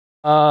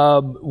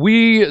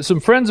Some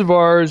friends of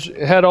ours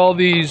had all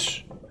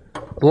these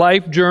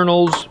life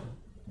journals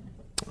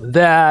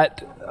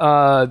that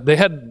they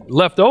had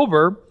left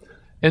over,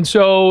 and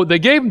so they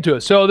gave them to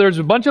us. So there's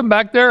a bunch of them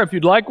back there. If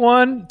you'd like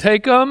one,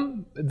 take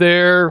them.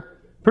 They're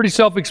pretty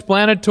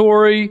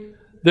self-explanatory.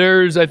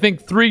 There's, I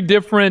think, 3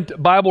 different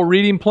Bible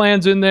reading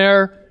plans in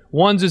there.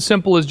 One's as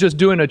simple as just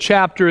doing a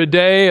chapter a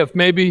day. If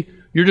maybe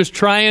you're just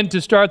trying to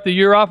start the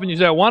year off and you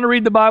say, I want to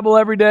read the Bible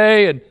every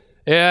day,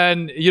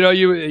 and you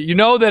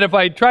know that if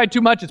I try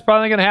too much, it's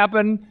probably not going to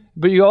happen.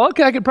 But you go,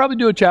 okay, I could probably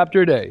do a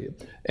chapter a day,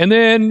 and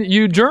then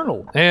you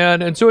journal,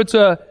 and so it's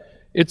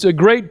a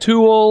great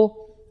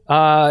tool,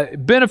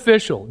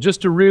 beneficial,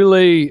 just to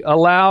really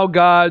allow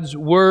God's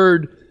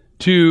Word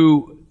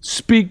to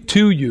speak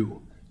to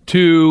you,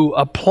 to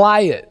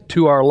apply it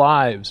to our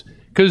lives.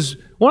 Because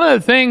one of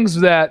the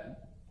things that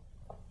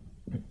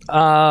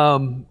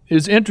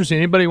is interesting.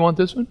 Anybody want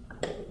this one?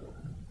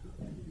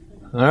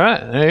 All right,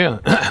 there you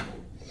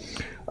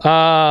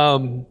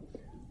go.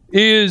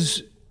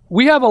 Is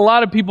we have a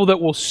lot of people that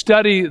will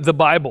study the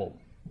Bible.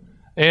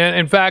 And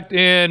in fact,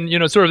 in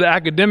sort of the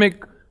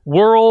academic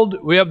world,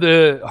 we have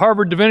the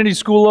Harvard Divinity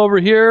School over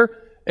here,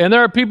 and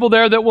there are people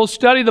there that will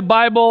study the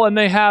Bible and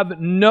they have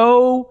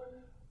no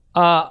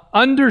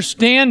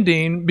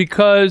understanding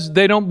because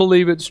they don't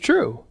believe it's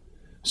true.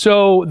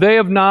 So they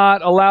have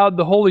not allowed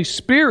the Holy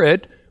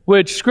Spirit,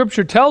 which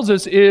Scripture tells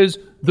us is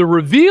the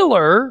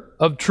revealer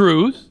of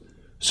truth.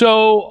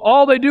 So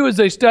all they do is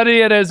they study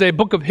it as a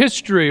book of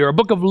history or a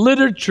book of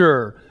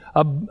literature,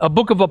 a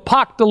book of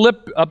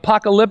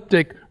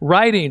apocalyptic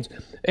writings.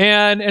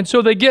 And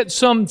so they get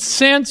some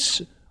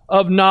sense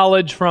of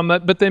knowledge from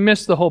it, but they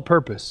miss the whole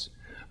purpose.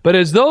 But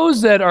as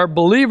those that are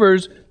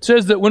believers, it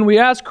says that when we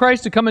ask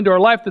Christ to come into our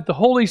life, that the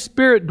Holy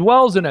Spirit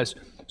dwells in us.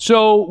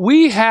 So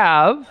we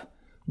have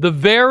the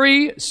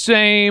very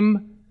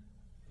same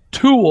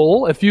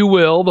tool, if you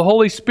will, the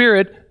Holy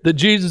Spirit that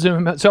Jesus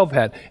himself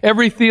had.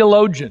 Every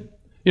theologian.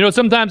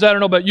 Sometimes, I don't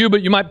know about you,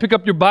 but you might pick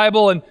up your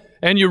Bible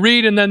and you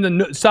read, and then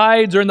the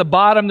sides or in the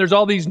bottom, there's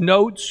all these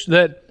notes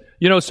that,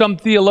 some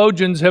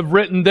theologians have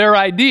written their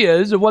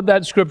ideas of what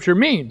that Scripture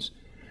means.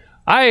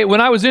 When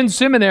I was in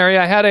seminary,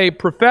 I had a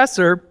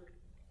professor,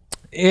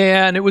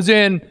 and it was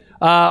in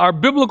our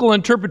biblical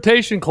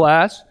interpretation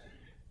class,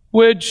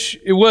 which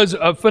it was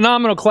a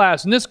phenomenal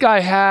class. And this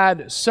guy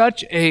had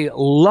such a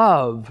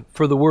love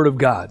for the Word of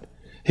God.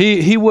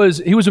 He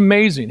was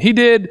amazing. He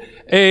did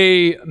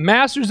a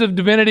Master's of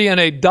Divinity and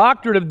a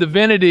Doctorate of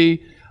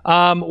Divinity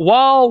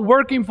while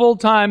working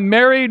full-time,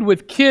 married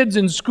with kids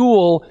in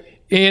school,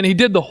 and he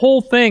did the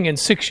whole thing in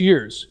 6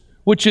 years,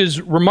 which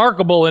is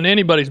remarkable in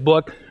anybody's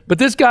book. But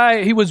this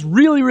guy, he was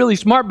really, really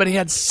smart, but he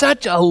had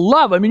such a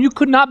love. I mean, you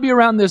could not be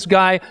around this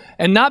guy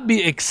and not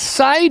be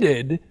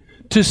excited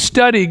to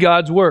study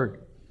God's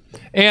Word.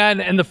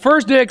 And the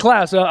first day of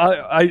class,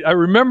 I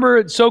remember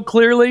it so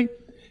clearly.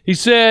 He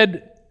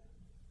said,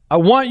 I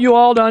want you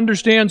all to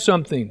understand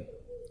something.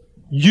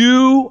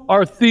 You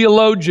are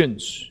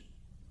theologians.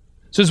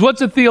 He says,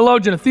 what's a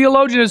theologian? A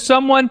theologian is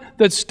someone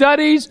that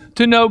studies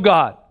to know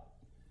God.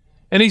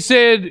 And he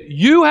said,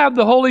 you have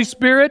the Holy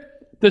Spirit,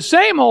 the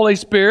same Holy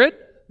Spirit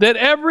that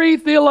every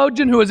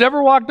theologian who has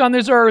ever walked on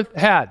this earth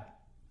had.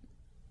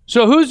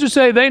 So who's to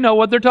say they know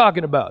what they're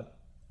talking about?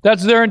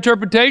 That's their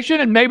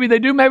interpretation, and maybe they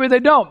do, maybe they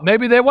don't.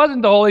 Maybe they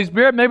wasn't the Holy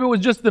Spirit, maybe it was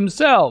just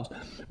themselves.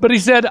 But he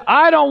said,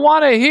 I don't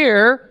want to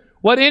hear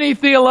what any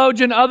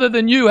theologian other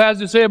than you has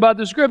to say about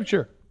the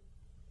Scripture.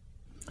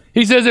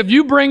 He says, if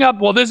you bring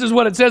up, well, this is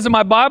what it says in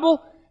my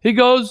Bible, he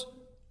goes,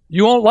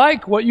 you won't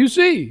like what you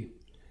see.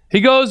 He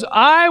goes,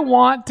 I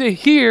want to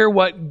hear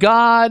what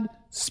God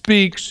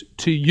speaks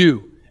to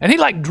you. And he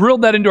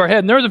drilled that into our head.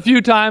 And there was a few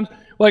times,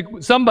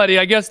 somebody,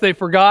 I guess they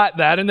forgot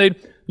that, and they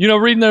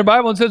reading their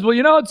Bible and says, well,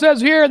 it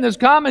says here in this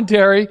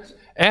commentary,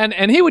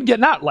 and he would get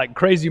not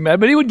crazy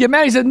mad, but he would get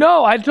mad. He said,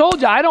 no, I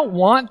told you, I don't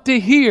want to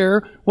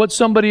hear what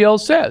somebody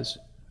else says.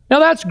 Now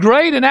that's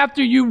great, and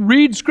after you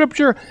read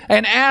Scripture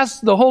and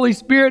ask the Holy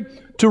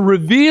Spirit to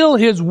reveal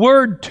His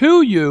Word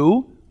to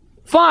you,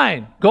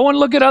 fine, go and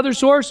look at other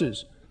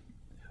sources.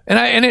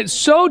 And it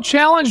so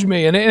challenged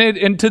me,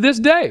 and to this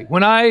day,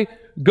 when I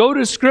go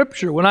to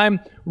Scripture, when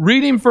I'm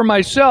reading for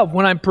myself,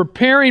 when I'm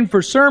preparing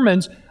for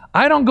sermons,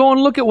 I don't go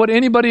and look at what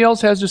anybody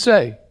else has to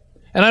say.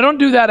 And I don't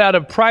do that out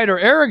of pride or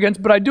arrogance,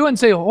 but I do it and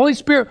say, Holy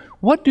Spirit,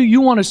 what do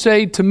you want to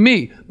say to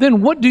me?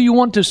 Then what do you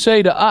want to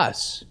say to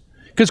us?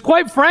 Because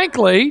quite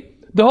frankly,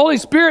 the Holy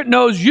Spirit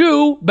knows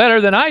you better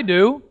than I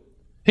do.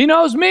 He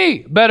knows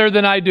me better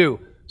than I do.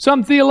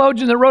 Some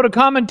theologian that wrote a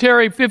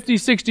commentary 50,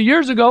 60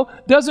 years ago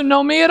doesn't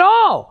know me at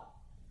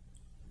all.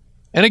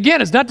 And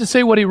again, it's not to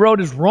say what he wrote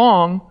is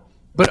wrong,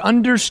 but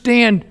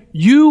understand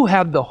you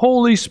have the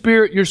Holy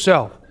Spirit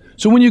yourself.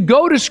 So when you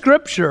go to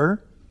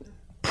Scripture,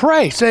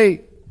 pray,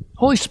 say,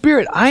 Holy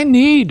Spirit, I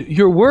need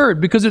your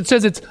Word, because it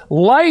says it's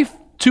life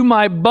to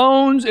my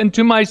bones and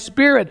to my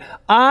spirit.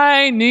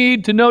 I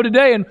need to know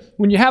today. And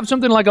when you have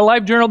something like a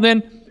life journal,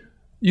 then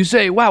you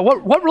say, wow,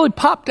 what really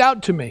popped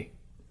out to me?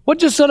 What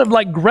just sort of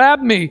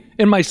grabbed me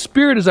in my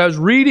spirit as I was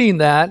reading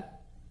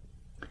that?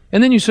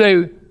 And then you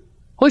say,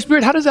 Holy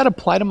Spirit, how does that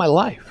apply to my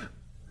life?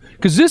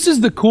 Because this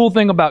is the cool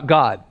thing about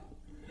God.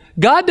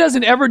 God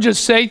doesn't ever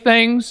just say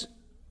things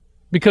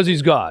because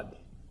he's God.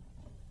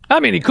 I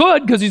mean, he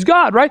could because he's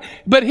God, right?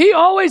 But he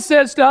always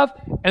says stuff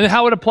and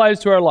how it applies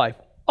to our life.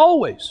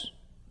 Always.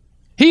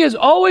 He is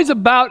always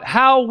about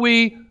how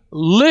we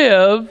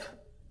live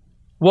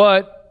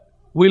what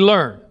we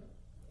learn.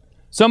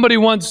 Somebody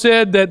once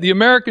said that the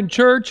American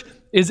church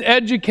is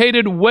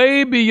educated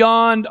way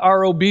beyond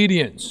our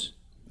obedience.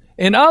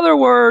 In other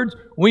words,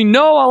 we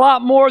know a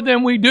lot more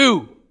than we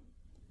do.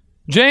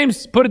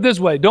 James put it this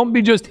way, don't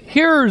be just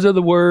hearers of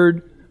the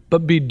word,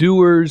 but be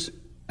doers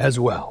as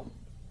well.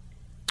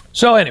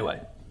 So anyway,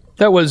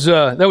 that was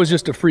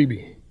just a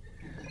freebie.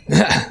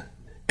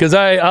 Because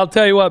I'll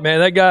tell you what, man,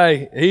 that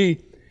guy,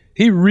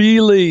 he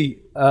really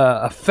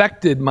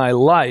affected my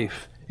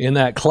life in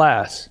that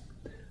class.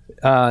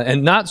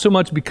 And not so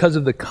much because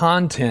of the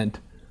content,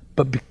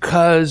 but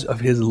because of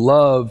his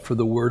love for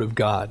the Word of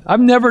God. I've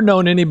never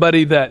known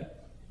anybody that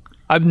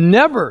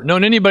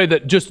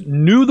just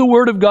knew the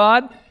Word of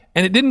God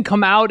and it didn't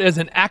come out as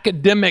an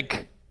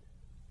academic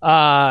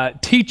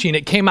teaching.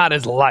 It came out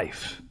as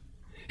life.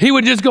 He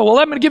would just go, well,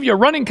 I'm going to give you a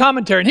running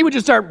commentary. And he would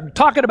just start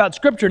talking about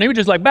Scripture. And he would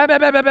just like, bam, bam,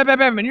 bam, bam, bam,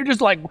 bam. And you're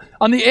just like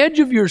on the edge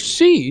of your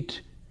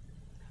seat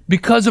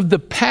because of the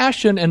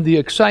passion and the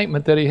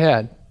excitement that he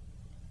had.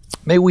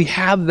 May we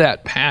have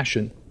that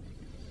passion.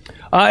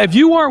 If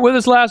you weren't with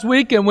us last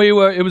week and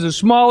it was a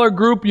smaller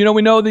group,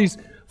 we know these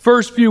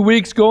first few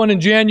weeks going in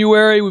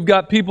January, we've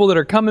got people that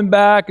are coming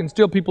back and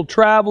still people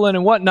traveling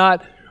and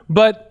whatnot.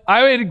 But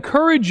I would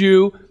encourage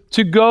you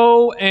to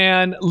go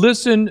and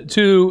listen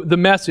to the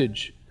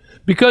message.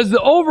 Because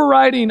the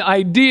overriding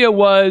idea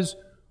was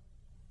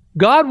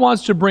God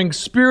wants to bring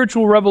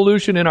spiritual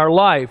revolution in our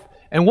life.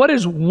 And what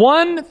is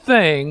one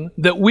thing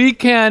that we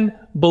can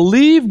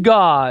believe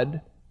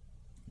God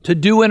to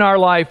do in our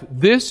life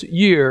this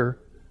year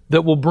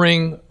that will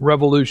bring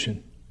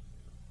revolution?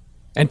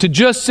 And to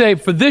just say,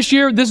 for this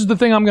year, this is the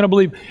thing I'm going to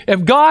believe.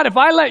 If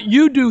I let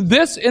you do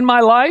this in my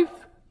life,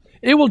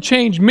 it will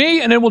change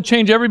me and it will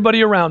change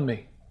everybody around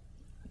me.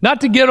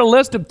 Not to get a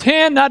list of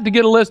 10, not to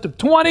get a list of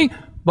 20,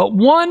 but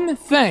one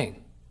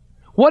thing.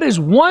 What is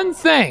one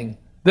thing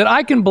that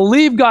I can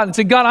believe God and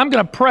say, God, I'm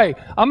going to pray.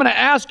 I'm going to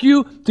ask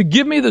you to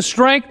give me the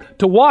strength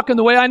to walk in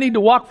the way I need to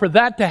walk for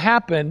that to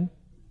happen,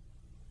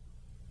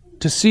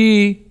 to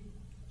see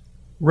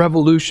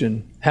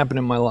revolution happen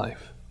in my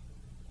life.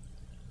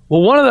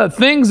 Well, one of the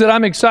things that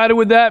I'm excited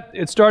with that,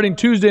 it's starting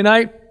Tuesday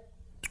night.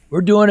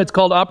 It's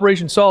called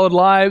Operation Solid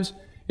Lives.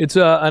 It's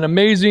an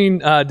amazing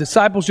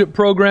discipleship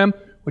program,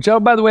 which,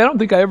 by the way, I don't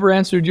think I ever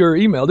answered your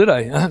email, did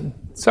I?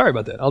 Sorry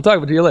about that. I'll talk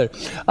about it to you later.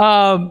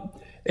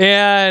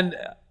 And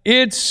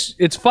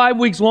it's 5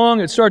 weeks long.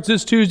 It starts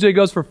this Tuesday,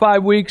 goes for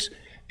 5 weeks,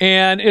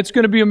 and it's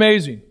going to be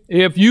amazing.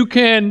 If you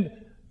can,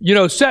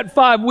 set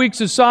 5 weeks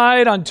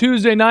aside on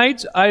Tuesday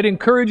nights, I'd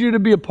encourage you to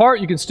be a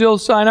part. You can still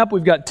sign up.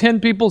 We've got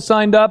 10 people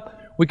signed up.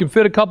 We can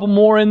fit a couple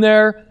more in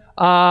there.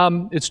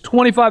 It's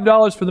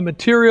 $25 for the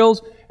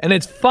materials, and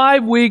it's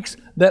 5 weeks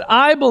that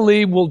I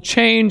believe will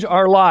change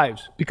our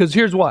lives. Because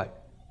here's why.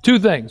 2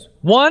 things.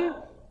 One,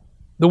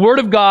 the Word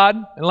of God,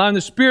 and allowing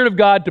the Spirit of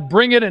God to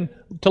bring it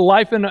to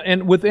life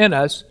and within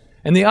us.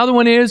 And the other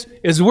one is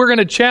we're going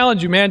to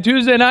challenge you, man.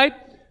 Tuesday night,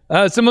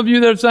 some of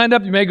you that have signed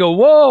up, you may go,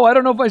 whoa, I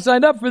don't know if I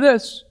signed up for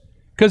this.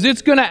 Because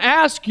it's going to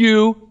ask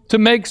you to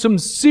make some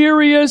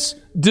serious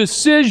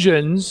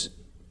decisions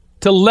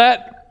to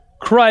let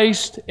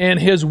Christ and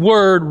His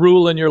Word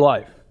rule in your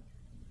life.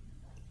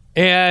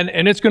 And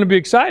it's going to be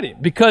exciting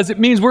because it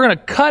means we're going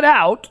to cut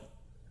out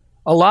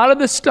a lot of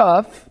the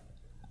stuff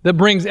that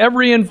brings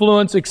every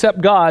influence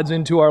except God's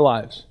into our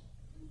lives.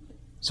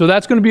 So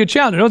that's going to be a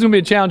challenge. I know it's going to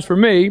be a challenge for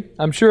me.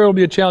 I'm sure it'll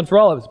be a challenge for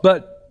all of us.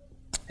 But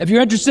if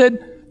you're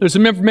interested, there's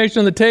some information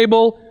on the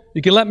table.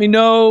 You can let me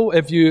know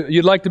if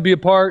you'd like to be a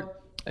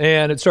part,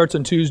 and it starts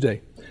on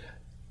Tuesday.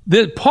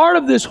 The part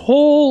of this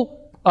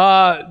whole,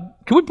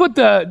 can we put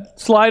the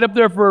slide up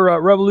there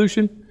for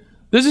Revolution?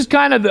 This is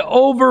kind of the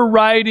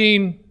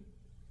overriding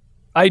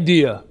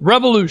idea.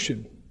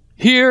 Revolution.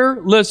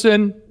 Hear,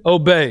 listen,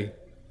 obey.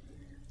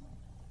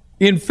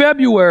 In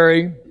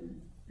February,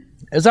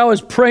 as I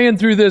was praying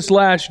through this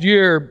last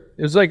year,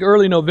 it was like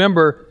early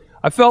November,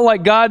 I felt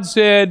like God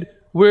said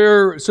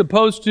we're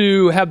supposed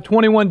to have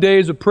 21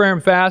 days of prayer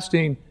and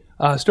fasting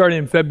starting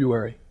in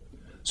February.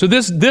 So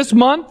this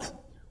month,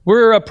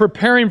 we're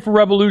preparing for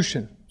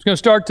revolution. It's going to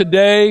start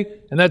today,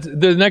 and that's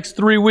the next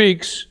 3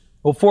 weeks,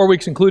 4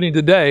 weeks including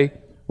today,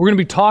 we're going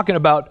to be talking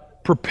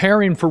about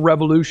preparing for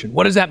revolution.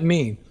 What does that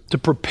mean? To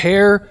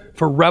prepare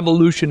for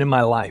revolution in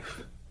my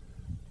life,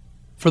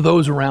 for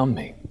those around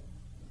me.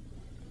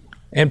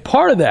 And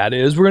part of that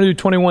is we're going to do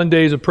 21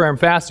 days of prayer and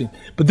fasting.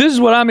 But this is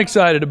what I'm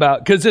excited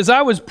about, because as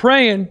I was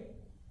praying,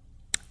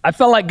 I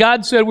felt like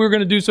God said we were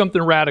going to do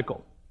something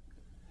radical.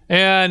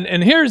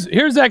 And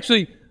here's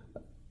actually,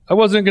 I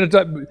wasn't going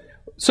to talk,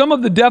 some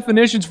of the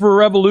definitions for a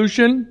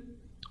revolution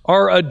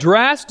are a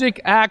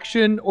drastic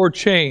action or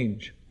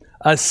change,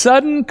 a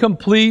sudden,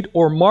 complete,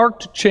 or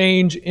marked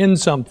change in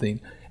something,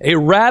 A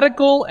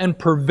radical and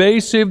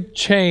pervasive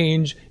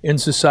change in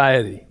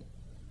society.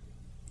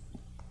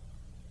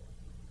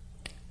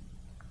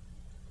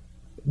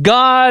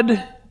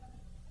 God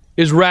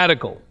is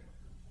radical.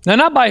 Now,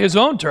 not by His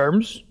own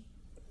terms,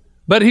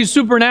 but He's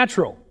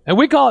supernatural. And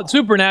we call it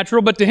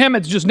supernatural, but to Him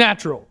it's just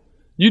natural.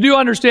 You do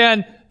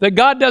understand that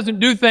God doesn't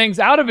do things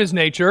out of His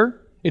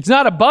nature. It's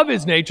not above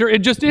His nature. It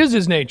just is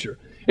His nature.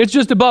 It's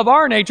just above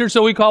our nature,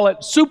 so we call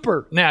it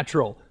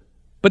supernatural.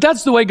 But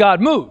that's the way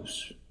God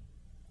moves.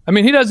 I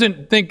mean, He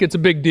doesn't think it's a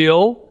big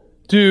deal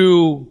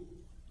to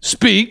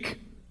speak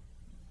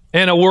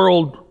and a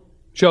world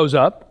shows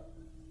up.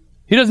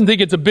 He doesn't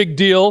think it's a big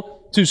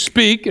deal to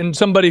speak and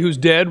somebody who's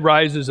dead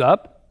rises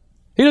up.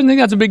 He doesn't think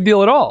that's a big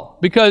deal at all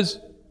because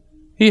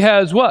He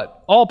has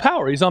what? All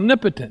power. He's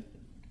omnipotent.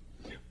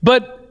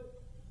 But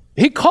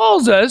He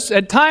calls us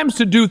at times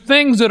to do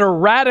things that are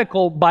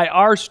radical by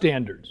our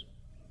standards.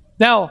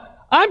 Now,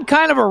 I'm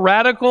kind of a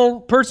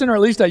radical person, or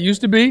at least I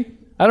used to be.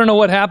 I don't know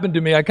what happened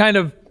to me. I kind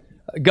of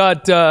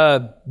got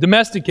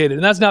domesticated,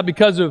 and that's not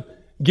because of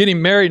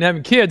getting married and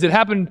having kids. It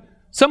happened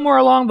somewhere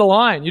along the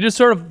line. You just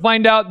sort of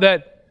find out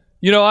that,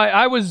 you know,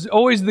 I was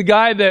always the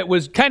guy that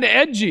was kind of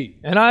edgy,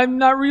 and I'm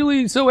not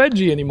really so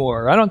edgy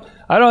anymore. I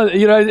don't,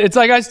 you know, it's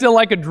like I still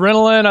like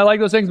adrenaline. I like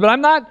those things, but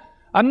I'm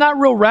not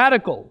real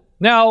radical.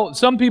 Now,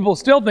 some people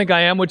still think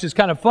I am, which is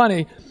kind of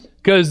funny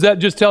because that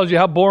just tells you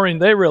how boring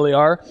they really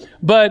are.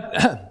 But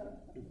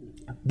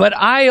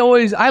I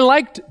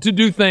liked to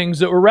do things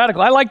that were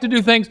radical. I liked to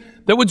do things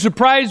that would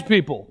surprise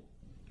people.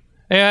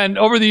 And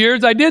over the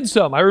years, I did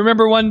some. I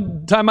remember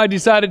one time I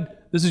decided,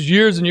 this is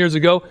years and years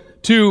ago,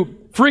 to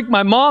freak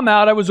my mom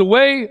out. I was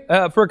away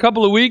for a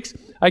couple of weeks.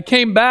 I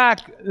came back.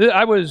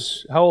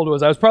 How old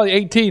was I? I was probably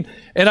 18.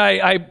 And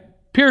I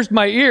pierced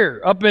my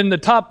ear up in the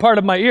top part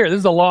of my ear. This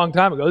is a long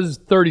time ago. This is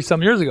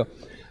 30-some years ago.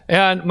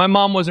 And my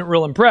mom wasn't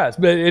real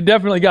impressed. But it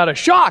definitely got a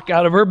shock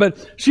out of her.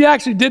 But she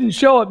actually didn't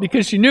show it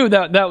because she knew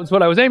that was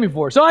what I was aiming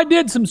for. So I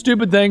did some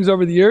stupid things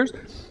over the years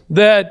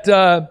that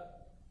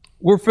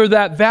were for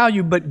that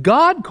value. But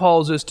God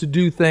calls us to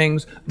do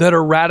things that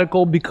are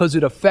radical because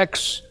it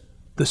affects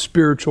the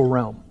spiritual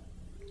realm.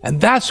 And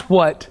that's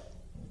what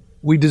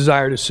we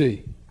desire to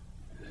see.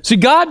 See,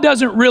 God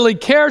doesn't really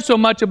care so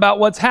much about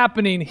what's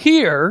happening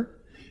here.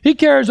 He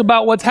cares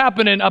about what's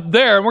happening up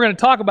there. And we're going to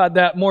talk about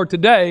that more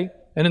today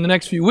and in the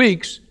next few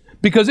weeks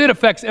because it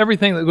affects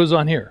everything that goes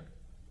on here.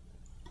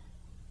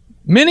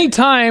 Many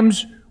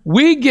times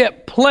we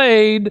get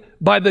played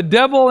by the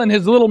devil and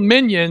his little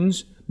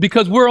minions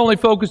because we're only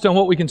focused on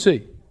what we can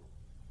see.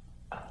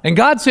 And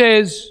God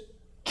says,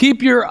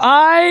 keep your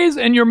eyes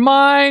and your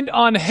mind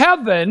on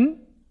heaven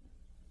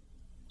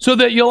so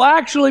that you'll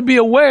actually be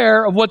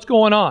aware of what's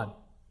going on.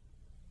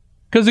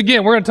 Because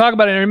again, we're going to talk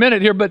about it in a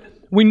minute here, but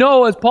we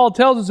know, as Paul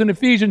tells us in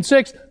Ephesians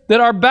 6, that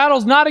our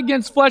battle's not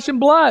against flesh and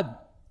blood.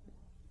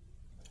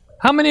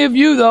 How many of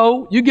you,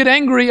 though, you get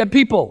angry at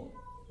people?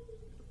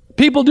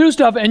 People do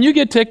stuff and you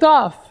get ticked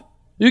off.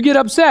 You get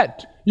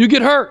upset. You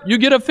get hurt. You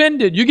get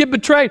offended. You get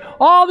betrayed.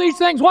 All these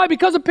things. Why?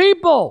 Because of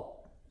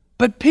people.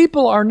 But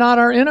people are not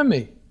our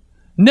enemy.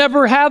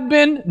 Never have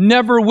been,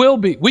 never will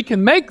be. We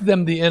can make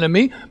them the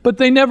enemy, but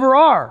they never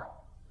are.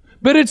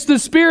 But it's the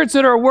spirits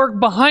that are at work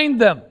behind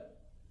them.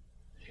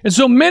 And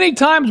so many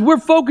times we're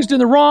focused in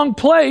the wrong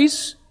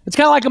place. It's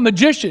kind of like a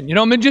magician. You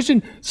know, a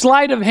magician,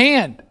 sleight of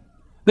hand.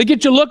 They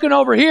get you looking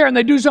over here and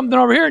they do something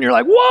over here and you're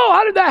like, whoa,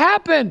 how did that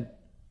happen?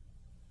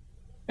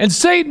 And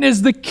Satan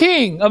is the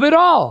king of it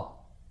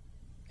all.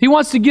 He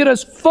wants to get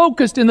us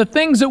focused in the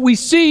things that we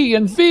see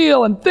and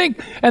feel and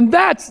think, and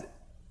that's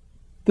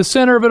the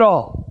center of it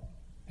all.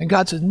 And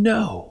God says,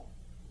 no.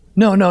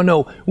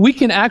 We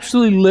can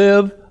actually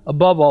live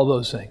above all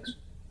those things.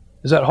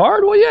 Is that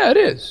hard? Well, yeah, it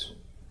is.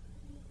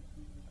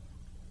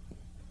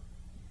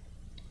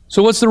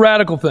 So what's the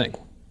radical thing?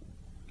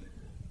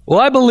 Well,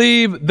 I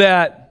believe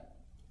that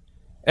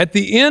at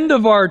the end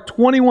of our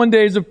 21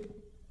 days of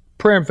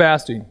prayer and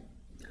fasting,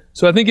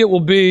 so I think it will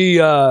be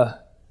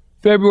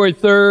February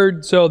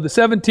 3rd, so the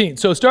 17th.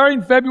 So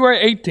starting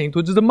February 18th,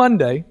 which is a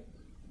Monday,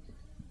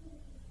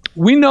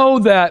 we know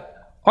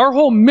that our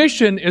whole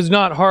mission is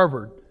not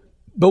Harvard,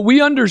 but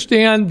we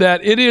understand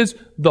that it is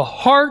the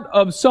heart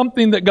of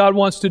something that God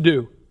wants to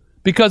do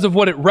because of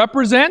what it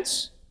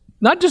represents.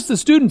 Not just the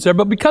students there,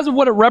 but because of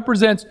what it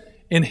represents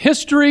in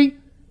history,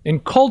 in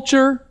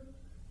culture,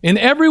 in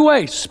every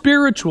way,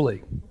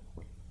 spiritually.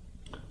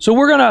 So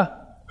we're going to,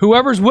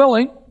 whoever's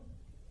willing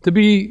to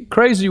be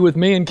crazy with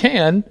me and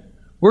can,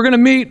 we're going to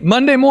meet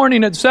Monday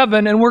morning at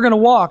 7 and we're going to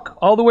walk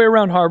all the way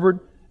around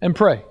Harvard and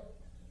pray.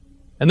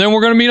 And then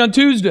we're going to meet on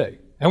Tuesday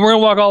and we're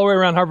going to walk all the way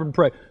around Harvard and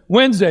pray.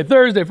 Wednesday,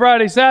 Thursday,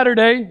 Friday,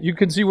 Saturday, you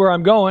can see where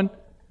I'm going.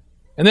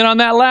 And then on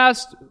that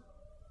last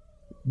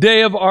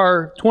day of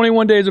our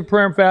 21 days of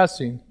prayer and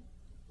fasting,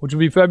 which will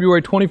be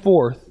February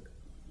 24th,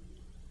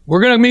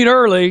 we're going to meet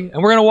early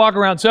and we're going to walk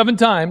around 7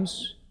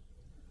 times.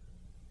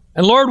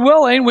 And Lord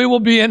willing, we will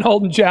be in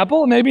Holden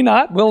Chapel. Maybe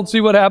not. We'll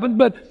see what happens.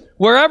 But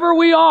wherever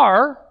we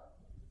are,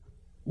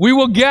 we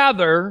will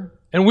gather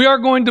And we are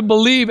going to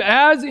believe,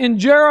 as in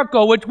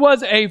Jericho, which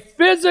was a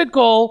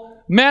physical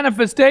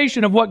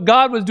manifestation of what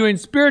God was doing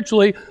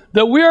spiritually,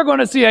 that we are going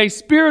to see a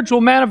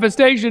spiritual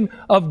manifestation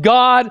of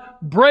God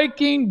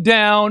breaking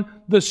down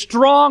the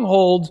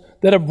strongholds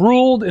that have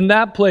ruled in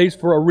that place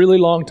for a really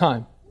long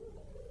time.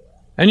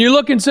 And you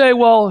look and say,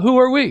 well, who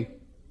are we?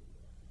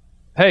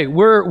 Hey,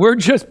 we're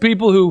just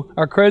people who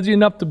are crazy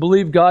enough to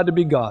believe God to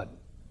be God.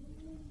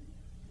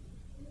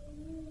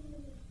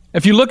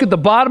 If you look at the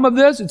bottom of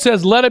this, it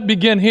says, let it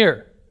begin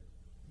here.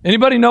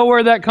 Anybody know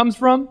where that comes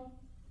from?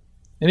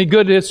 Any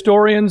good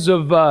historians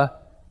of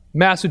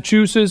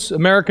Massachusetts,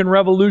 American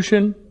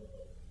Revolution?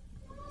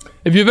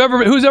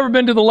 Who's ever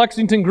been to the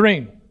Lexington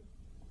Green?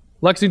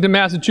 Lexington,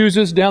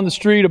 Massachusetts, down the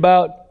street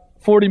about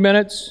 40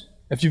 minutes.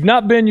 If you've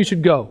not been, you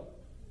should go.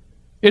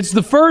 It's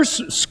the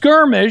first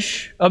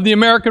skirmish of the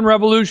American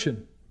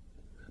Revolution.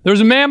 There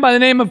was a man by the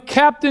name of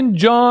Captain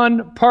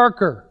John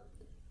Parker.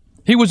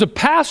 He was a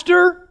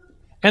pastor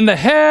and the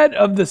head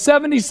of the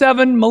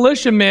 77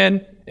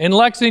 militiamen in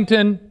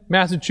Lexington,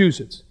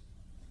 Massachusetts.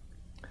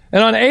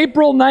 And on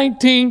April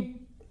 19,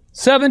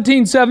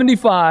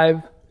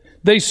 1775,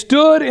 they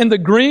stood in the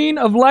green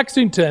of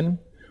Lexington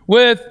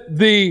with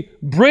the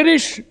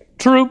British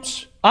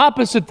troops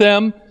opposite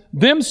them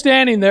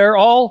standing there,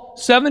 all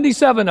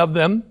 77 of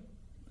them,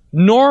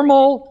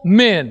 normal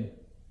men,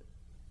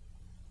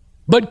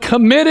 but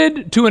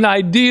committed to an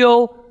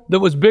ideal that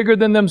was bigger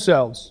than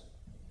themselves.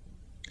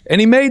 And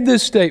he made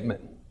this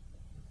statement.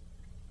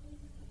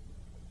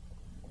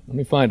 Let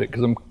me find it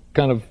because I'm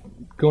kind of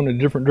going in a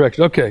different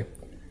direction. Okay.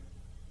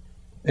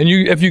 And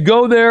if you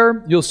go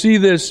there, you'll see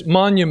this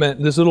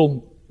monument, this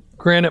little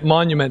granite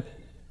monument.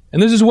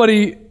 And this is what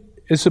he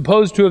is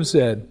supposed to have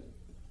said.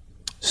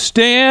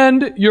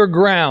 Stand your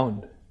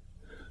ground.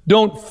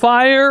 Don't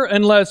fire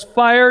unless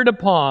fired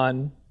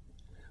upon.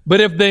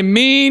 But if they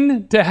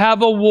mean to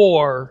have a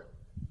war,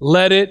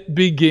 let it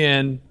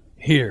begin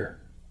here.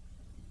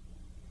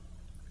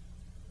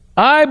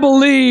 I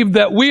believe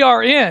that we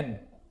are in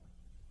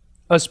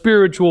a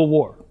spiritual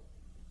war.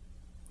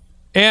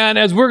 And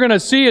as we're going to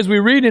see as we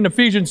read in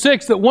Ephesians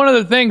 6, that one of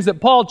the things that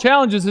Paul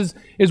challenges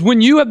is when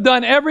you have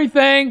done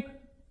everything,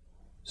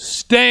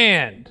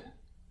 stand.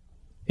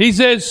 He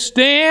says,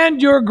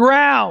 stand your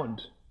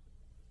ground.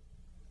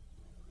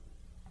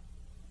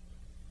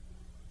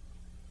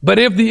 But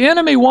if the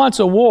enemy wants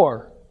a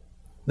war,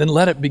 then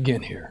let it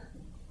begin here.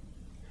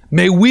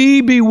 May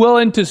we be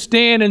willing to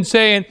stand and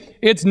saying,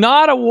 it's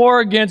not a war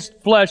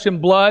against flesh and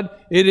blood.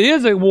 It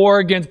is a war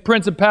against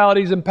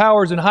principalities and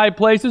powers in high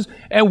places,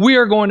 and we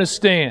are going to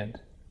stand.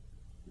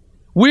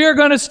 We are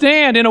going to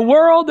stand in a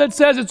world that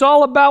says it's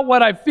all about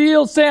what I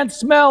feel, sense,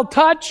 smell,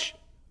 touch.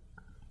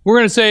 We're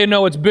going to say,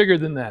 no, it's bigger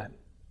than that.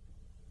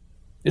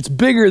 It's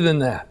bigger than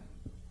that.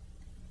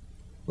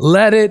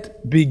 Let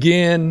it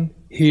begin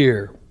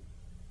here.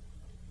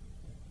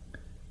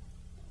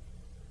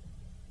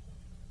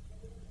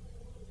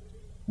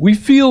 We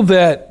feel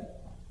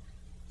that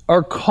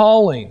our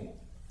calling,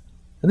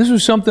 and this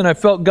was something I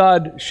felt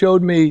God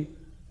showed me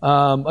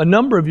a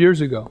number of years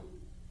ago,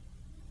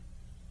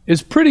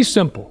 is pretty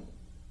simple.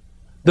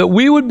 That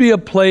we would be a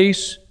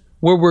place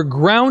where we're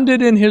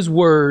grounded in His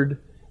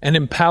Word and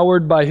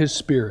empowered by His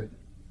Spirit.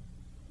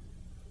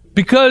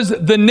 Because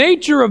the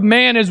nature of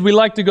man is we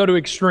like to go to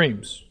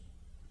extremes.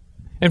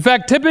 In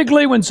fact,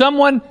 typically when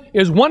someone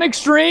is one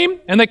extreme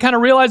and they kind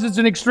of realize it's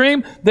an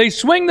extreme, they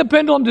swing the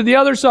pendulum to the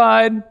other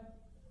side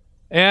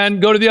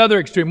and go to the other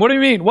extreme. What do you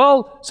mean?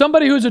 Well,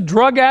 somebody who's a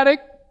drug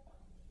addict,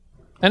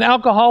 an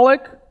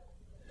alcoholic,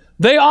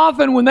 they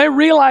often, when they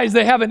realize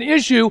they have an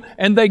issue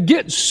and they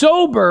get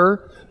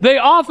sober, they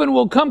often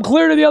will come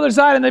clear to the other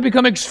side and they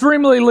become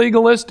extremely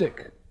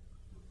legalistic.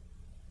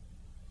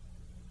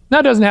 Now,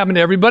 it doesn't happen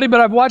to everybody,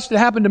 but I've watched it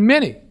happen to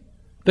many.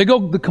 They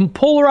go the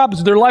polar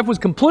opposite. Their life was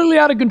completely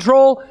out of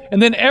control,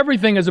 and then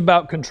everything is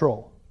about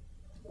control.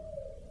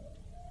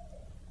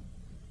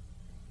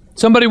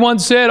 Somebody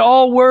once said,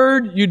 all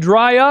word you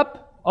dry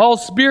up, all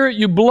spirit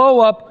you blow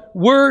up,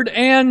 word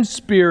and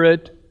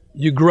spirit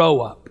you grow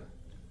up.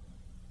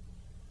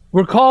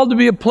 We're called to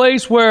be a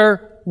place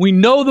where we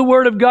know the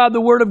Word of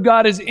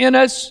God is in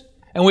us,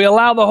 and we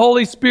allow the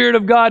Holy Spirit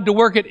of God to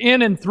work it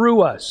in and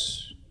through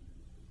us.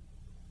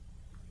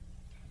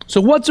 So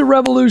what's a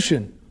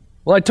revolution?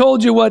 Well, I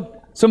told you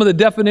what some of the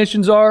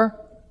definitions are.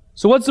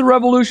 So what's the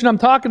revolution I'm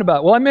talking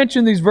about? Well, I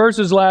mentioned these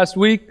verses last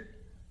week.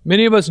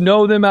 Many of us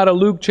know them out of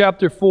Luke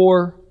chapter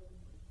 4.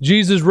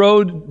 Jesus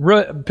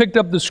picked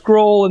up the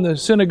scroll in the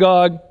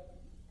synagogue,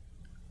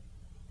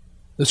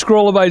 the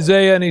scroll of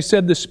Isaiah, and he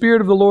said, the Spirit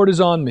of the Lord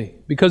is on me,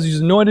 because He's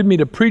anointed me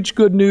to preach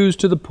good news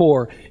to the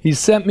poor. He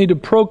sent me to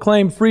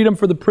proclaim freedom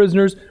for the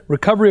prisoners,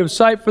 recovery of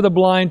sight for the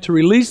blind, to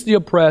release the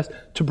oppressed,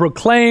 to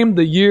proclaim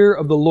the year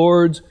of the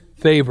Lord's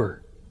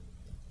favor.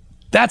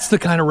 That's the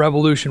kind of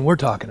revolution we're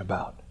talking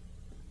about.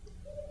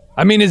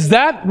 I mean, is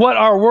that what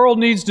our world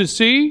needs to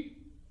see?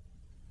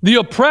 The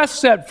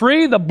oppressed set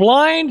free, the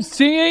blind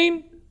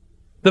seeing,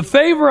 the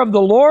favor of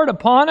the Lord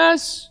upon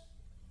us?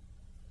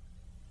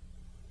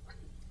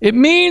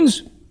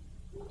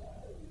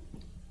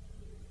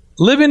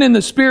 living in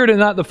the Spirit and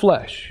not the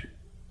flesh.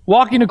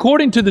 Walking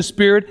according to the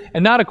Spirit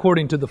and not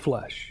according to the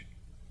flesh.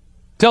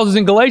 It tells us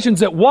in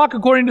Galatians that walk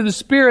according to the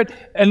Spirit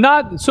and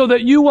not so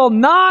that you will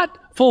not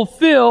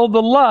fulfill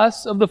the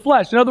lusts of the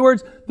flesh. In other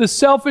words, the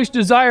selfish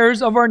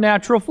desires of our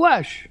natural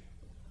flesh.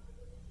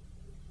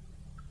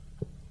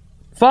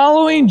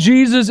 Following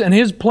Jesus and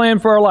His plan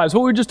for our lives.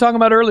 What we were just talking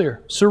about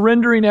earlier.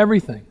 Surrendering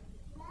everything.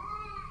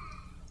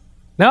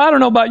 Now, I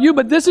don't know about you,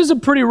 but this is a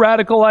pretty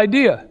radical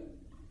idea.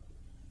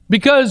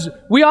 Because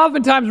we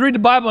oftentimes read the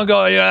Bible and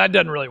go, yeah, that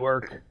doesn't really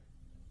work.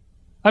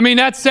 I mean,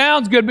 that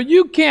sounds good, but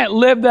you can't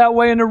live that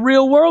way in the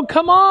real world.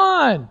 Come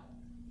on.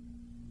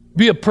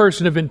 Be a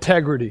person of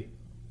integrity.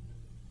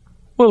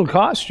 Well, it'll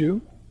cost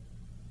you.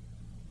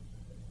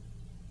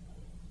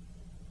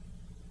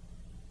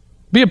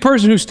 Be a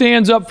person who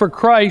stands up for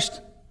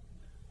Christ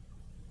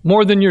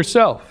more than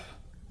yourself.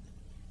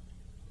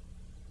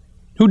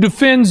 Who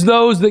defends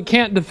those that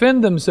can't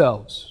defend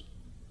themselves.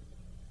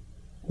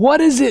 What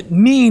does it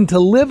mean to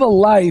live a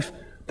life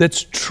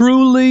that's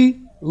truly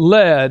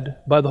led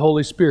by the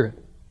Holy Spirit?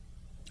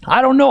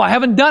 I don't know. I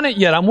haven't done it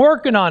yet. I'm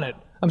working on it.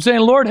 I'm saying,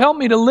 Lord, help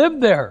me to live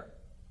there.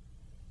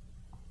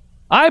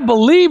 I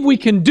believe we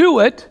can do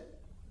it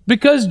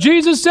because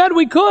Jesus said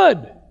we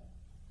could.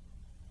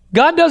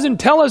 God doesn't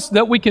tell us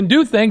that we can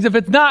do things if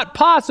it's not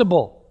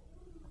possible.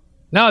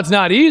 Now, it's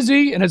not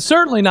easy, and it's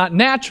certainly not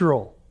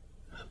natural.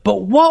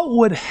 But what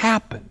would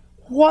happen?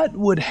 What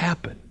would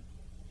happen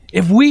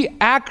if we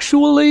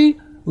actually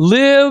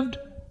lived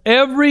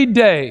every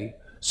day,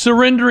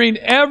 surrendering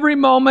every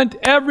moment,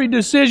 every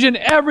decision,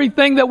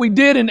 everything that we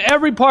did in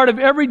every part of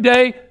every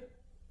day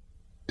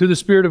to the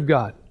Spirit of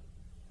God?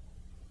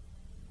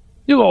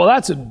 You go,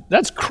 well,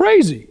 that's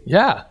crazy.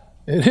 Yeah,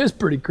 it is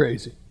pretty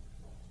crazy.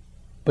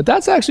 But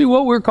that's actually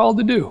what we're called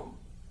to do.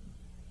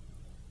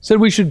 It said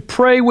we should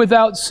pray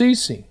without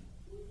ceasing.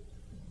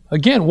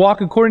 Again,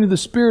 walk according to the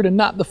Spirit and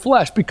not the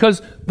flesh,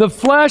 because the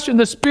flesh and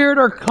the Spirit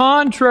are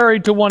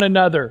contrary to one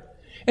another.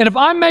 And if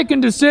I'm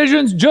making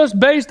decisions just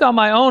based on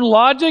my own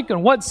logic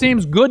and what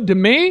seems good to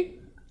me,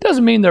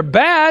 doesn't mean they're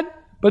bad,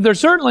 but they're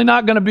certainly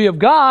not going to be of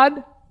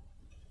God.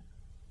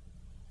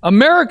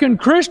 American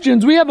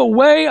Christians, we have a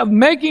way of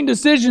making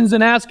decisions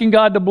and asking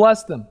God to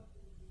bless them.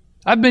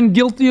 I've been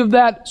guilty of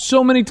that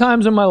so many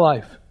times in my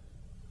life.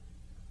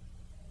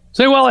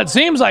 Say, well, it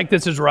seems like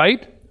this is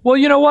right. Well,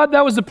 you know what?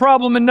 That was the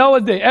problem in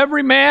Noah's day.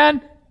 Every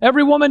man,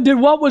 every woman did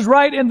what was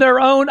right in their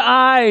own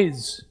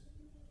eyes.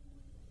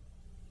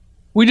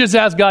 We just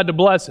asked God to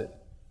bless it.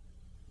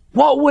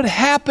 What would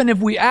happen if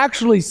we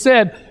actually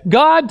said,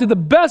 God, to the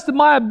best of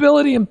my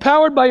ability,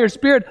 empowered by your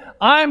Spirit,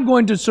 I'm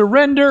going to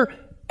surrender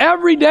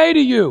every day to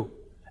you.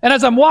 And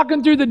as I'm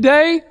walking through the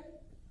day,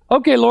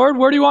 okay, Lord,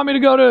 where do you want me to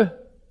go to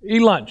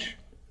eat lunch?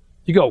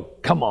 You go,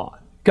 come on.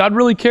 God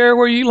really care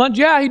where you eat lunch?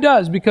 Yeah, He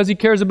does, because He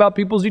cares about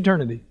people's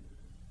eternity.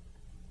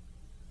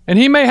 And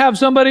He may have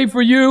somebody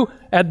for you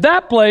at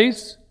that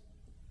place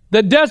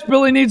that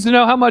desperately needs to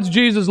know how much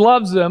Jesus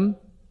loves them,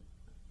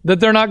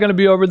 that they're not going to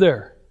be over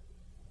there.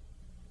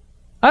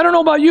 I don't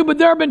know about you, but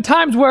there have been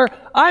times where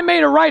I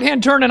made a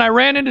right-hand turn and I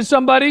ran into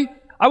somebody.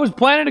 I was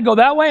planning to go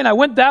that way and I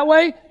went that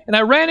way and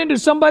I ran into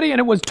somebody and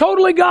it was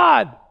totally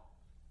God.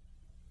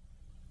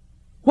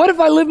 What if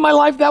I lived my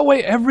life that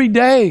way every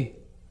day?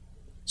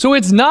 So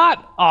it's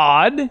not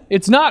odd,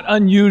 it's not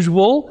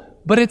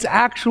unusual, but it's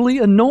actually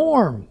a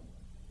norm.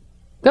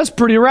 That's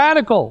pretty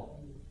radical.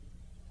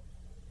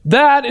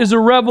 That is a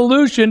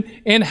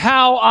revolution in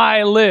how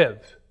I live.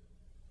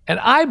 And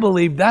I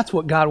believe that's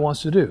what God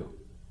wants to do.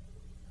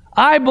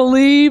 I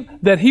believe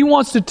that He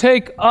wants to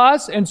take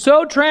us and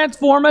so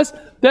transform us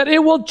that it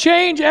will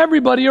change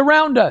everybody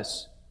around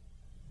us.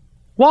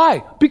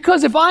 Why?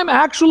 Because if I'm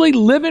actually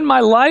living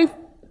my life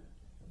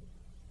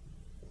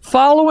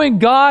following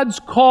God's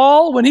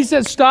call, when He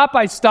says stop,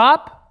 I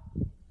stop.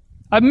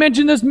 I've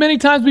mentioned this many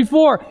times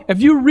before.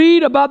 If you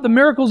read about the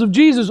miracles of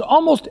Jesus,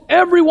 almost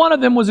every one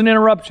of them was an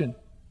interruption.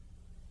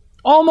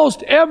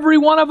 Almost every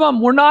one of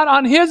them were not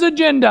on His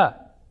agenda.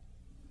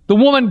 The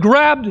woman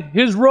grabbed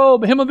his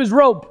robe, hem of his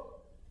robe,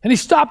 and he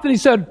stopped and he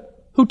said,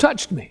 who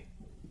touched me?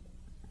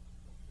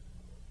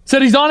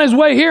 Said he's on his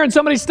way here and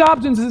somebody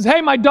stops and says,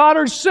 hey, my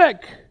daughter's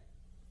sick.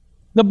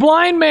 The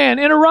blind man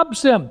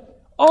interrupts him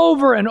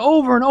over and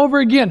over and over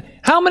again.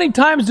 How many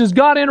times does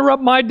God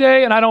interrupt my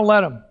day and I don't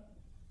let Him?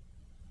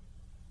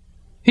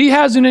 He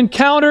has an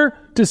encounter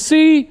to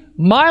see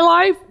my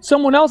life,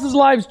 someone else's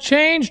lives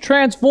changed,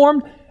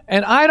 transformed,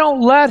 and I don't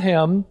let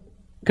Him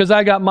because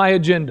I got my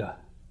agenda.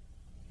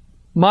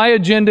 My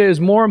agenda is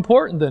more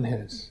important than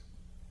His.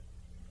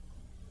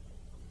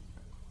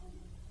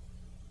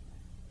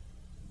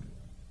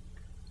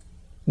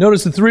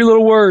 Notice the three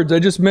little words. I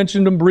just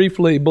mentioned them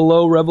briefly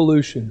below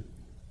revolution.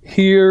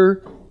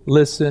 Hear,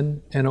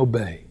 listen, and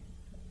obey.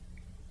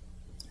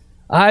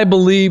 I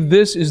believe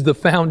this is the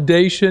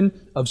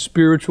foundation of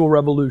spiritual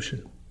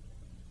revolution.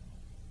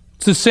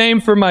 It's the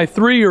same for my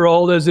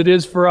 3-year-old as it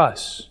is for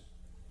us.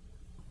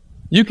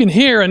 You can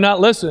hear and not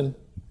listen.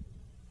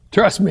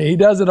 Trust me, he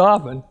does it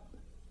often.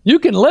 You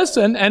can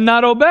listen and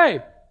not obey.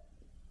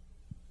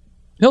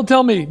 He'll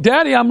tell me,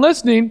 Daddy, I'm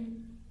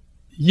listening.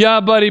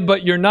 Yeah, buddy,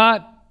 but you're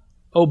not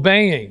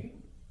obeying.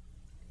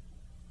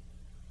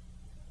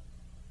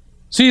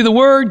 See, the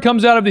word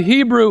comes out of the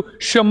Hebrew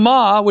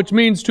shema, which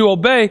means to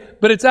obey,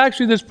 but it's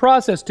actually this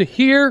process, to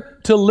hear,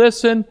 to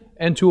listen,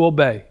 and to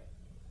obey.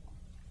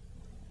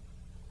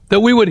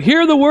 That we would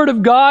hear the word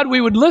of God, we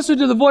would listen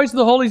to the voice of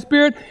the Holy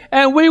Spirit,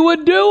 and we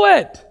would do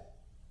it.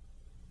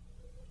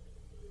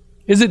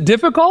 Is it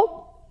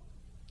difficult?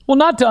 Well,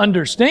 not to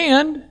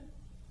understand.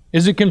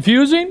 Is it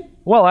confusing?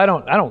 Well, I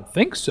don't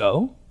think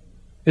so.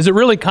 Is it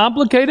really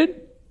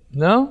complicated?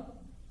 No.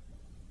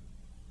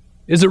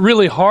 Is it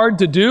really hard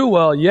to do?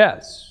 Well,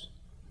 yes.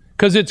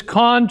 Because it's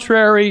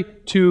contrary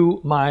to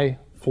my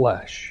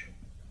flesh.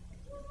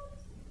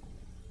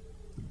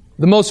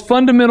 The most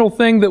fundamental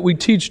thing that we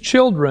teach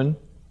children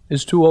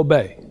is to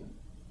obey.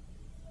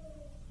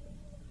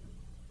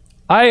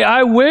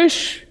 I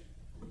wish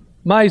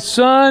my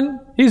son,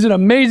 he's an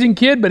amazing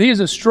kid, but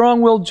he's a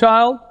strong-willed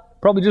child,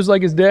 probably just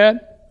like his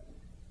dad.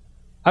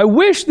 I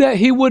wish that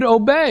he would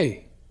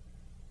obey.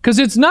 Because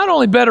it's not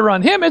only better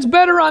on him, it's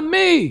better on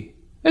me.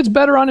 It's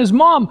better on his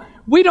mom.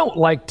 We don't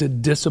like to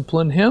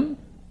discipline him.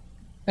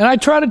 And I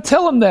try to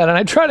tell him that, and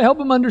I try to help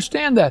him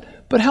understand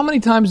that. But how many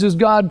times does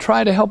God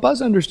try to help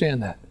us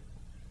understand that?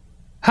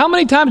 How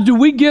many times do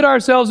we get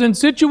ourselves in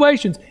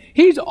situations?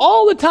 He's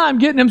all the time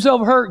getting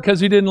himself hurt because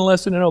he didn't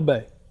listen and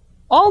obey.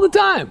 All the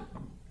time.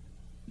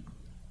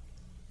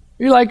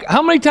 You're like,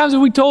 how many times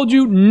have we told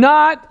you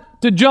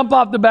not to jump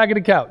off the back of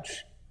the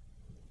couch?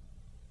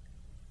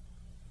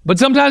 But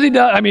sometimes he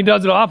does. I mean, he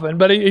does it often,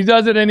 but he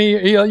does it and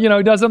he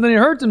does something and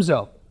he hurts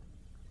himself.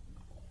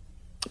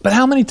 But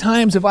how many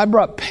times have I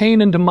brought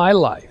pain into my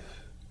life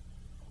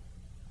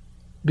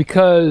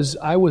because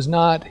I was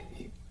not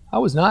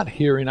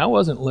hearing, I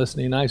wasn't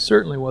listening, I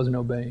certainly wasn't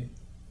obeying.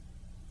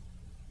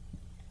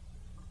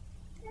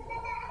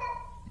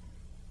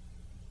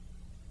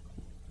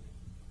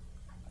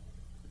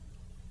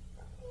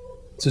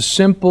 It's a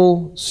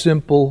simple,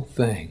 simple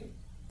thing.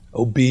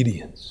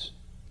 Obedience.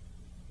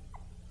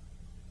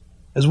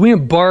 As we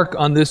embark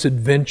on this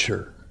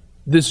adventure,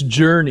 this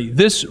journey,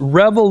 this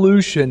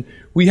revolution,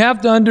 we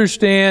have to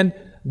understand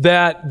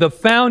that the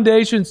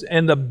foundations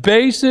and the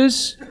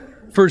basis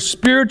for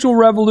spiritual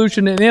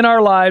revolution in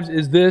our lives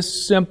is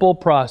this simple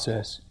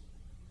process.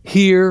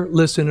 Hear,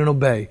 listen, and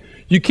obey.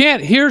 You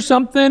can't hear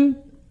something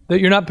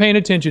that you're not paying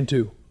attention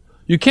to.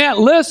 You can't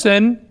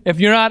listen if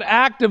you're not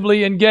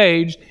actively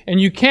engaged, and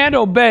you can't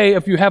obey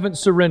if you haven't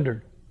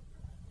surrendered.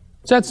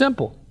 It's that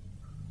simple.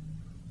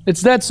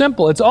 It's that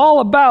simple. It's all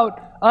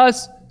about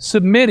us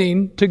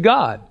submitting to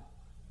God.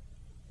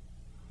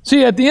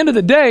 See, at the end of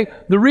the day,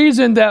 the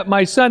reason that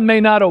my son may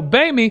not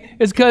obey me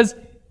is because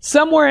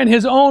somewhere in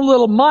his own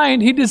little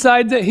mind, he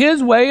decides that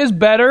his way is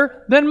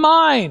better than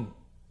mine.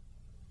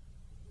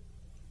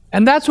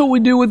 And that's what we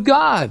do with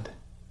God.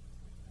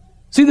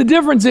 See, the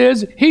difference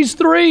is he's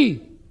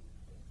 3.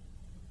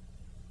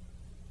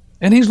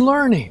 And he's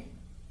learning.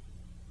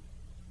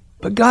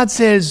 But God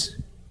says,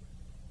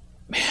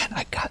 man,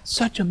 I got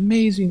such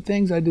amazing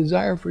things I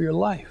desire for your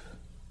life.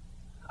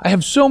 I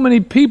have so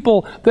many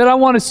people that I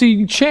want to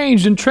see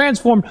changed and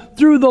transformed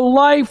through the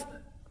life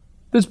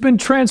that's been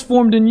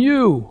transformed in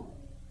you.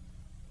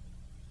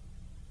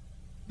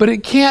 But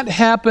it can't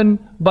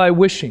happen by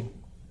wishing.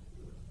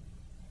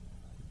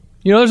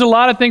 You know, there's a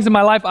lot of things in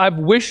my life I've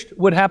wished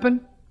would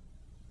happen.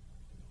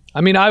 I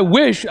mean, I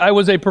wish I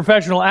was a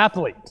professional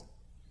athlete.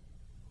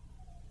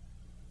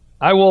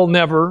 I will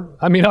never,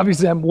 I mean,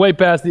 obviously I'm way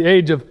past the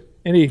age of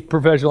any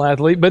professional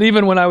athlete, but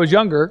even when I was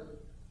younger,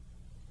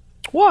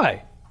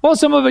 why? Well,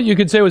 some of it you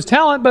could say was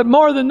talent, but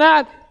more than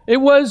that, it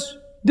was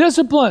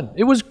discipline.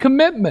 It was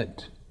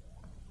commitment.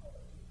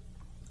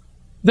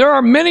 There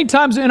are many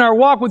times in our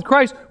walk with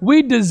Christ,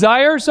 we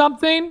desire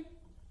something,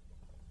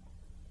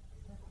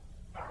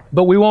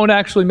 but we won't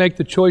actually make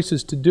the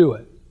choices to do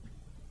it.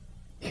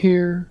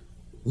 Hear,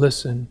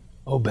 listen,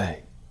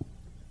 obey.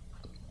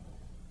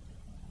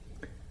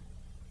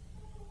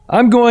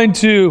 I'm going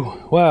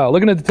to, wow,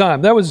 looking at the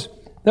time. That was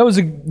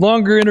a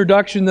longer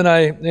introduction than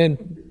I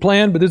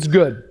planned, but this is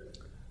good.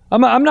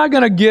 I'm not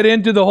going to get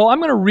into the whole, I'm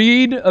going to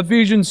read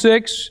Ephesians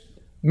 6.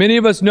 Many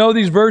of us know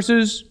these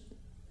verses,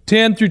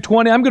 10 through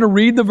 20. I'm going to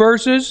read the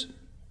verses,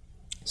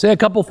 say a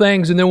couple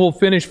things, and then we'll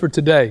finish for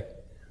today.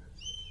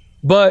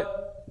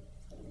 But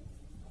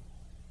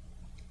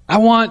I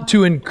want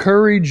to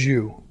encourage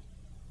you.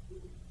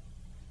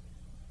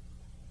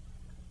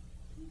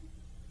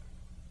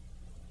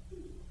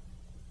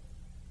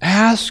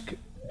 Ask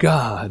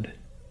God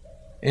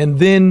and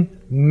then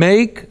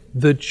make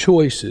the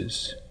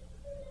choices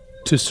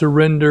to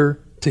surrender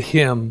to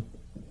Him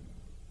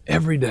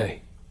every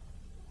day.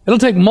 It'll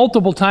take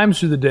multiple times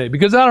through the day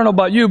because I don't know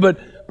about you, but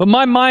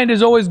my mind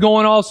is always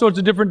going all sorts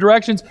of different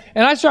directions,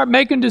 and I start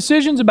making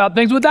decisions about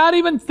things without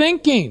even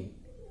thinking.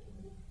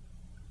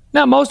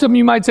 Now, most of them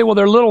you might say, well,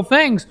 they're little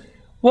things.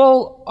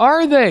 Well,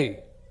 are they?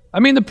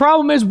 I mean, the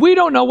problem is we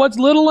don't know what's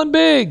little and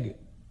big.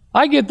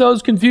 I get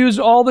those confused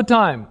all the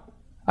time.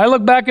 I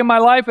look back in my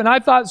life and I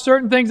thought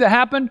certain things that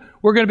happened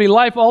were going to be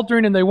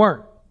life-altering and they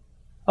weren't.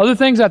 Other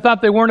things I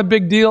thought they weren't a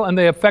big deal, and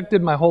they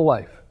affected my whole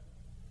life.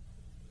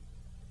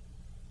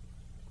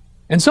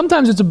 And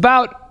sometimes it's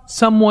about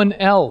someone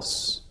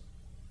else.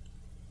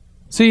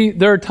 See,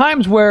 there are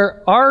times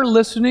where our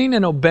listening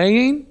and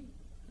obeying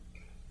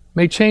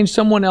may change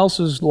someone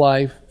else's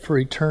life for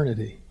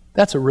eternity.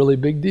 That's a really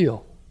big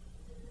deal.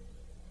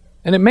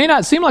 And it may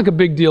not seem like a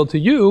big deal to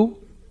you,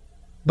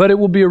 but it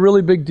will be a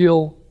really big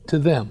deal to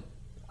them.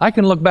 I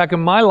can look back in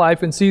my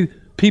life and see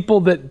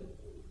people that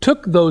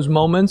took those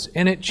moments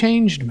and it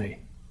changed me.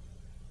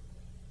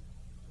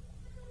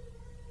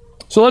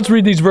 So let's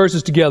read these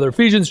verses together.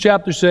 Ephesians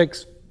chapter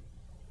 6.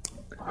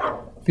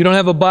 If you don't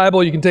have a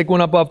Bible, you can take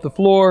one up off the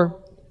floor.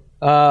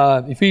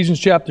 Ephesians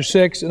chapter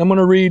 6. And I'm going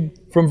to read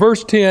from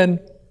verse 10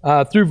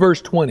 through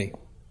verse 20.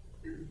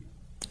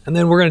 And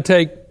then we're going to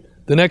take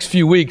the next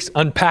few weeks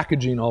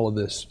unpackaging all of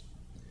this.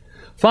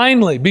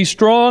 Finally, be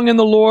strong in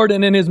the Lord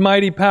and in His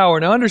mighty power.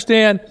 Now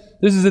understand,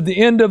 this is at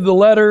the end of the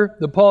letter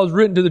that Paul has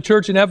written to the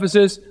church in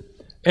Ephesus.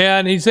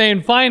 And he's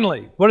saying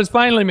finally. What does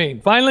finally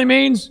mean? Finally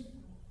means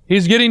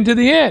he's getting to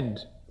the end.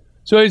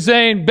 So he's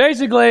saying,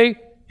 basically,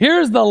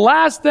 here's the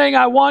last thing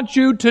I want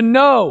you to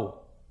know.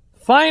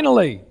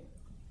 Finally.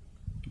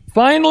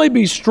 Finally,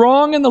 be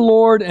strong in the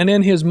Lord and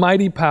in His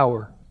mighty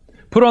power.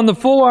 Put on the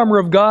full armor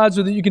of God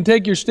so that you can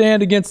take your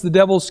stand against the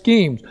devil's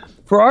schemes.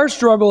 For our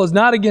struggle is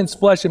not against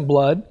flesh and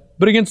blood,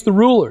 but against the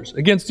rulers,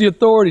 against the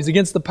authorities,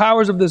 against the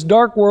powers of this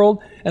dark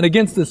world, and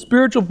against the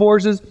spiritual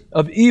forces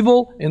of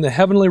evil in the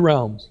heavenly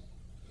realms.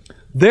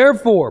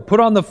 Therefore, put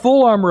on the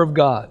full armor of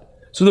God,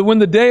 so that when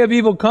the day of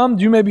evil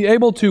comes, you may be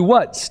able to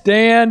what?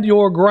 Stand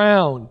your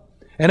ground.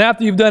 And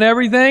after you've done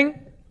everything,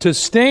 to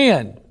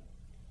stand.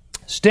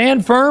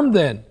 Stand firm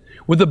then,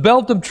 with the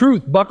belt of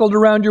truth buckled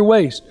around your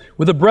waist,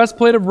 with a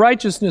breastplate of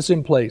righteousness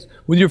in place,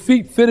 with your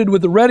feet fitted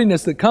with the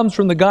readiness that comes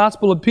from the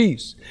gospel of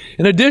peace.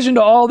 In addition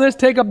to all this,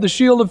 take up the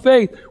shield of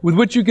faith, with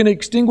which you can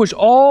extinguish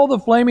all the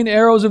flaming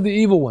arrows of the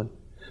evil one.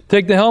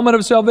 Take the helmet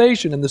of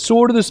salvation and the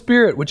sword of the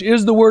Spirit, which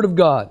is the Word of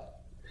God.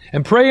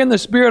 And pray in the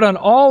Spirit on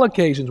all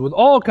occasions, with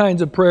all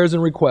kinds of prayers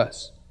and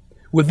requests.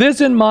 With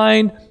this in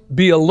mind,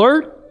 be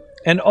alert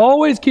and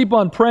always keep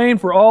on praying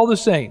for all the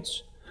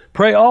saints.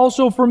 Pray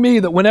also for me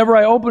that whenever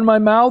I open my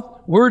mouth,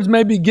 words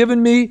may be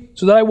given me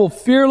so that I will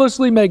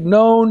fearlessly make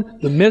known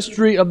the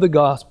mystery of the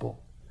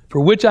gospel, for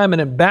which I am an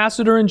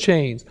ambassador in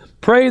chains.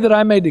 Pray that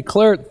I may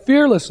declare it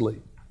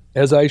fearlessly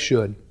as I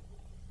should.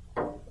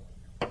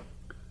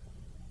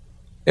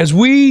 As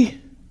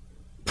we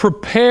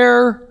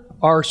prepare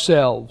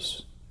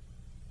ourselves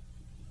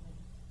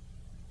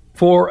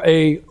for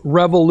a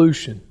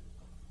revolution,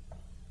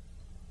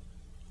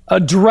 a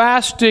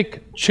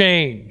drastic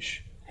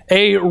change,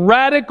 a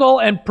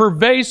radical and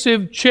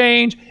pervasive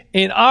change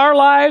in our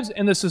lives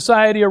and the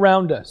society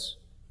around us.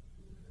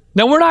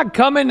 Now, we're not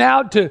coming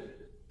out to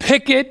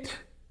picket.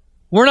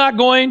 We're not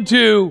going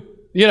to,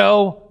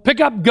 pick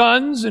up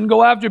guns and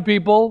go after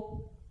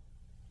people.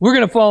 We're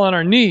going to fall on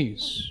our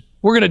knees.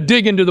 We're going to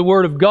dig into the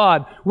Word of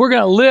God. We're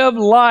going to live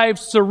life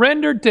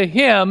surrendered to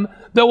Him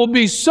that will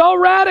be so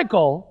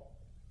radical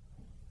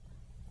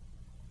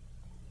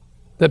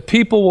that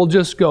people will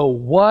just go,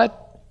 what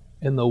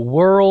in the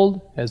world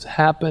has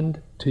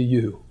happened to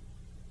you?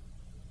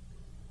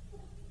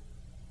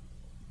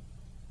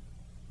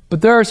 But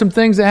there are some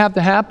things that have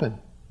to happen.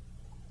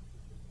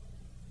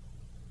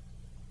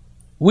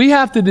 We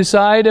have to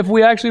decide if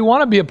we actually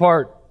want to be a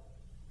part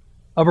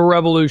of a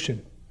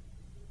revolution.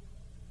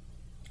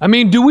 I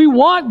mean, do we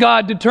want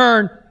God to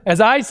turn,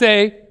 as I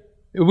say,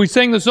 we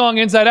sing the song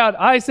Inside Out,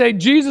 I say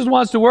Jesus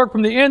wants to work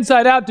from the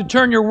inside out to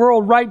turn your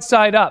world right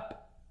side up.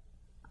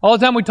 All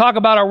the time we talk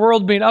about our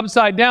world being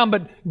upside down,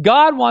 but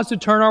God wants to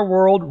turn our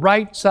world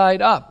right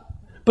side up.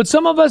 But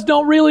some of us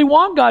don't really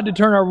want God to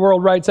turn our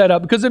world right side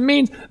up because it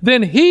means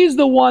then He's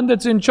the one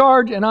that's in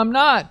charge and I'm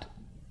not.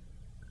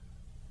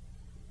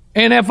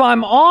 And if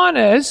I'm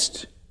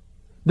honest,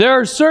 there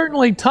are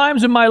certainly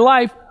times in my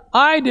life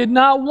I did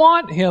not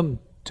want Him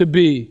to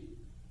be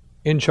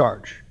in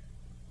charge.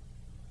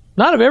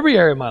 Not of every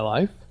area of my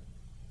life.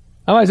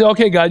 I might say,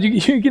 okay, God,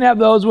 you can have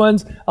those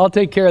ones. I'll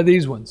take care of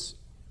these ones.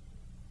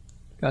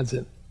 God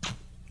said,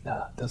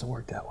 no, it doesn't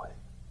work that way.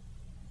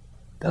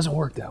 It doesn't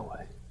work that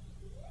way.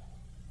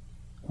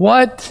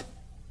 What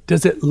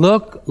does it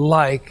look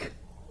like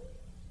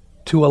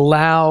to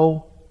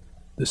allow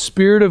the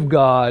Spirit of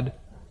God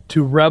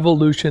to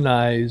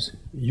revolutionize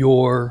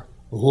your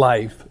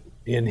life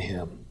in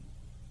Him?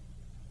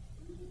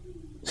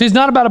 See, it's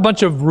not about a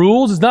bunch of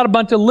rules. It's not a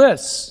bunch of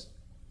lists.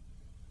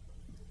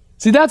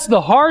 See, that's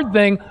the hard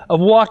thing of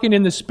walking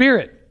in the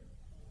Spirit.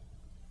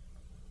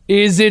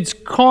 Is it's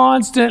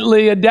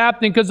constantly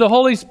adapting because the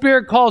Holy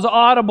Spirit calls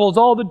audibles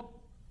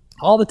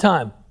all the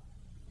time.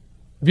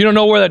 If you don't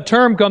know where that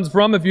term comes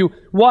from, if you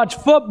watch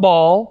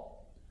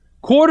football,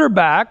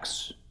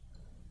 quarterbacks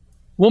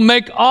will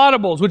make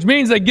audibles, which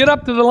means they get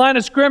up to the line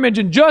of scrimmage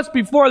and just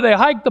before they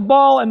hike the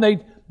ball and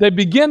they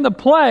begin the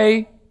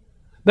play,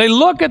 they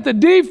look at the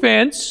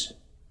defense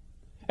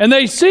and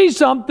they see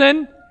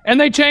something and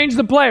they change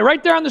the play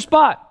right there on the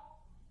spot.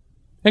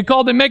 They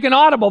make an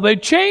audible. They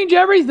change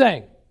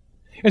everything.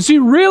 And see,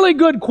 really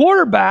good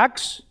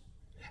quarterbacks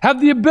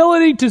have the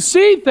ability to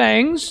see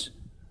things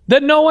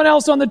that no one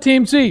else on the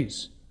team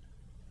sees.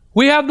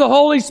 We have the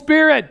Holy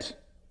Spirit.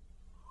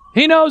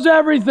 He knows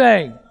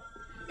everything.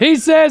 He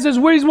says as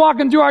he's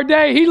walking through our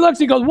day, he looks,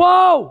 he goes,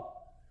 whoa,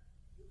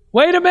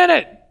 wait a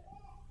minute.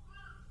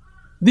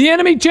 The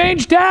enemy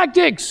changed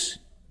tactics.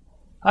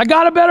 I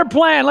got a better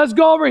plan. Let's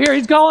go over here.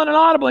 He's calling an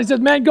audible. He says,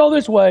 man, go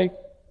this way.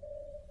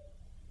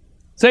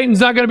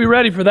 Satan's not going to be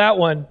ready for that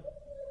one.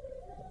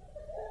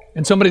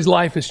 And somebody's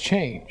life has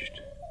changed.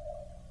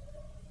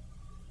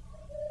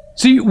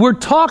 See, we're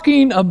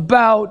talking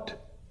about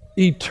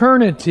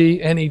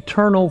eternity and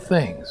eternal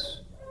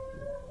things,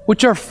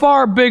 which are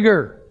far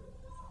bigger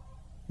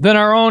than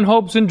our own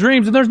hopes and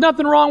dreams. And there's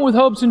nothing wrong with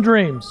hopes and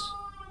dreams.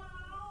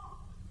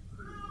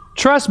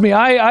 Trust me,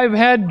 I've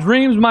had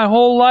dreams my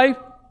whole life,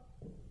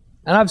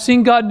 and I've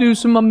seen God do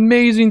some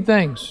amazing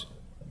things.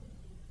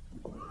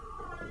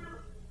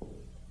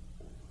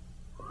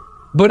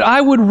 But I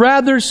would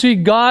rather see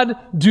God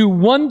do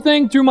one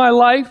thing through my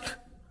life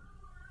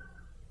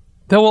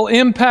that will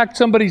impact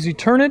somebody's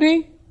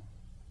eternity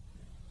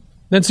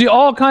than see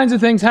all kinds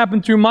of things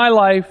happen through my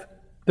life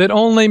that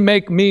only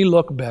make me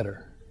look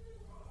better.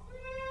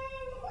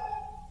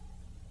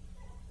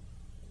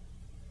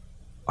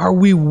 Are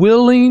we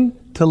willing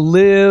to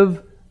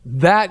live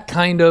that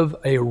kind of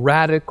a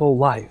radical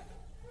life?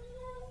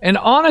 And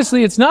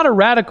honestly, it's not a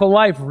radical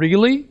life,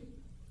 really.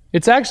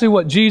 It's actually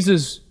what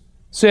Jesus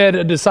said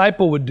a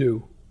disciple would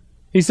do.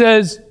 He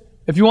says,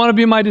 if you want to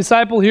be my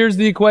disciple, here's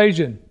the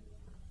equation.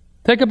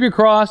 Take up your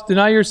cross,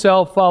 deny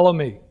yourself, follow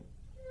me.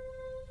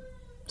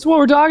 That's what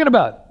we're talking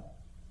about.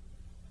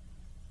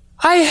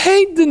 I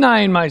hate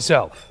denying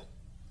myself.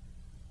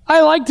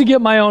 I like to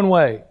get my own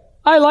way.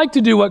 I like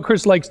to do what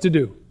Chris likes to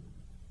do.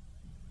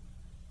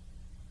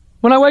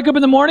 When I wake up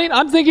in the morning,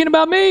 I'm thinking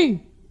about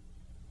me.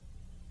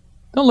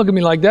 Don't look at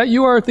me like that.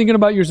 You are thinking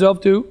about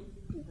yourself too.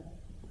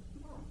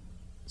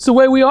 It's the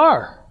way we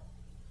are.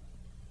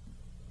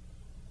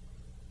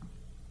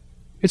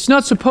 It's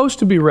not supposed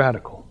to be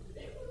radical.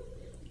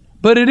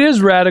 But it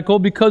is radical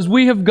because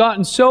we have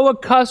gotten so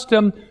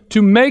accustomed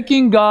to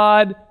making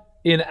God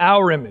in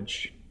our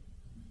image.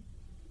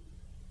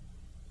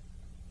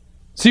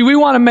 See, we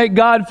want to make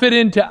God fit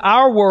into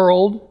our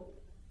world,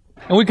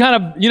 and we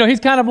kind of,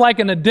 He's kind of like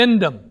an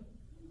addendum.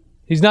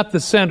 He's not the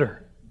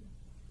center.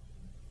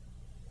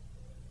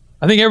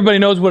 I think everybody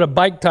knows what a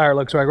bike tire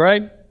looks like,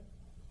 right?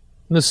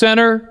 In the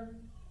center,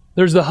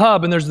 there's the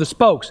hub and there's the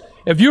spokes.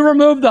 If you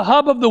remove the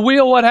hub of the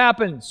wheel, what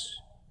happens?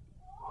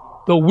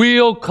 The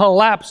wheel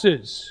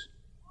collapses.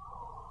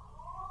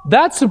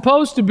 That's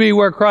supposed to be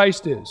where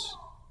Christ is.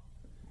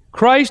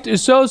 Christ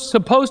is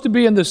supposed to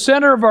be in the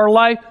center of our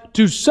life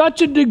to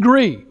such a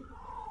degree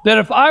that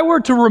if I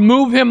were to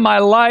remove Him, my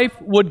life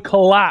would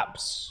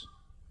collapse.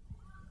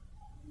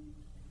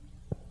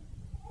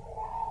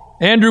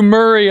 Andrew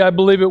Murray, I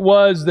believe it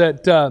was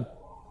that...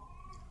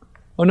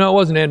 oh, no, it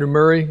wasn't Andrew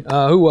Murray.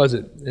 Who was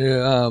it?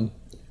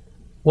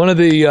 One of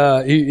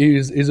the...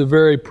 he's a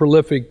very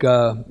prolific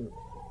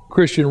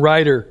Christian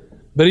writer.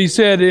 But he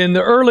said in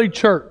the early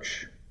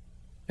church,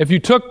 if you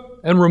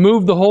took and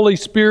removed the Holy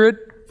Spirit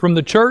from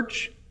the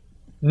church,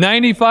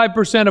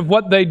 95% of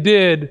what they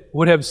did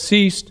would have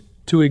ceased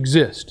to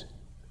exist.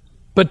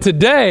 But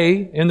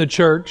today in the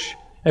church,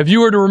 if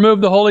you were to remove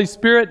the Holy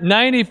Spirit,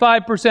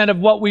 95% of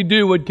what we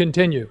do would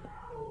continue.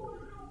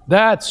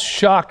 That's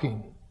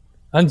shocking.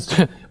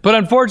 But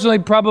unfortunately,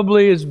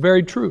 probably is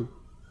very true.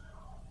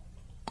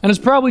 And it's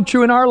probably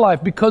true in our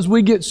life because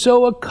we get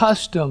so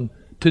accustomed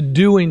to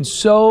doing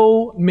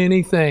so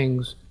many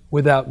things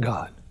without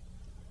God.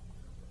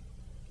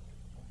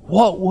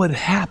 What would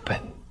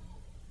happen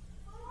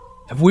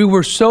if we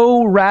were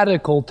so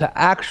radical to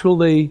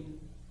actually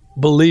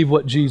believe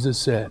what Jesus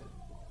said,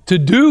 to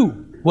do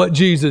what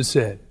Jesus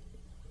said,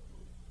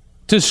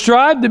 to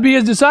strive to be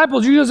His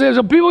disciples? Jesus says,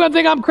 so people are going to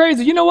think I'm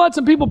crazy. You know what?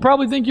 Some people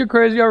probably think you're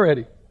crazy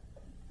already.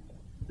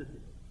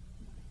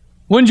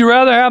 Wouldn't you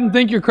rather have them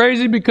think you're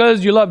crazy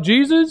because you love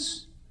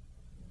Jesus?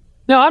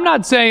 Now, I'm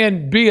not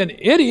saying be an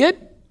idiot.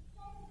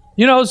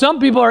 Some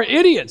people are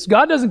idiots.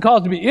 God doesn't call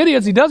us to be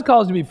idiots. He does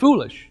call us to be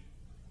foolish.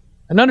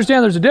 And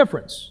understand there's a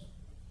difference.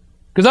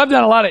 Because I've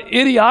done a lot of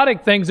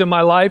idiotic things in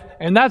my life,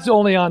 and that's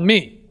only on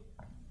me.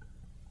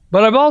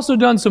 But I've also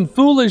done some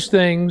foolish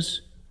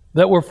things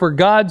that were for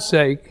God's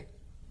sake.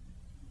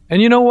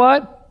 And you know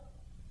what?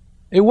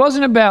 It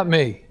wasn't about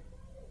me,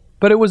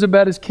 but it was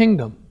about His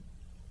kingdom.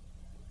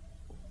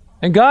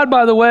 And God,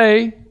 by the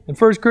way, in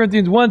 1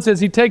 Corinthians 1 says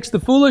He takes the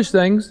foolish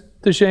things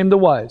to shame the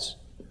wise.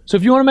 So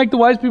if you want to make the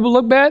wise people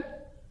look bad,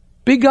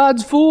 be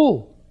God's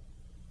fool.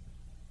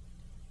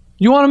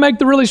 You want to make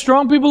the really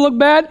strong people look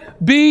bad?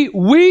 Be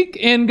weak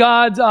in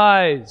God's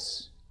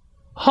eyes.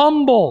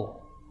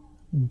 Humble.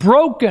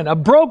 Broken. A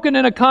broken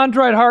and a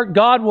contrite heart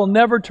God will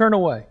never turn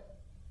away.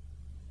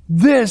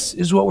 This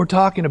is what we're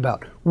talking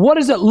about. What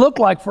does it look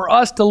like for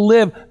us to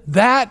live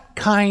that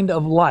kind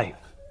of life?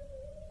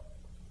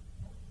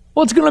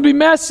 Well, it's going to be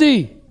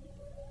messy.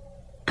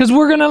 Because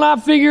we're going to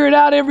not figure it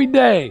out every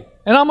day.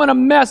 And I'm going to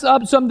mess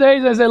up some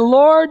days. I say,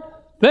 Lord,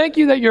 thank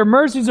you that your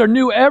mercies are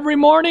new every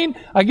morning.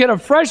 I get a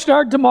fresh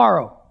start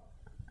tomorrow.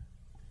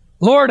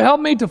 Lord, help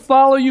me to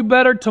follow you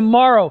better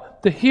tomorrow,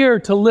 to hear,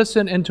 to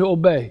listen, and to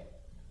obey.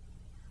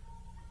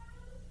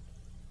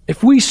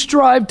 If we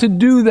strive to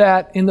do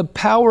that in the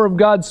power of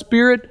God's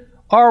Spirit,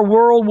 our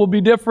world will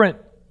be different.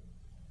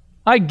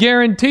 I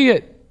guarantee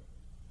it.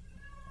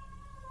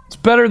 It's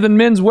better than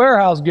Men's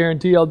Warehouse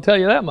guarantee, I'll tell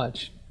you that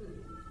much.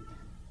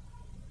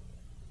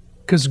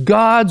 Because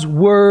God's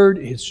Word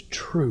is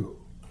true.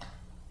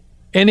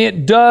 And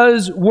it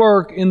does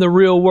work in the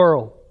real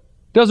world.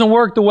 It doesn't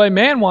work the way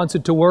man wants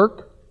it to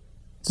work.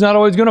 It's not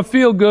always going to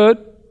feel good.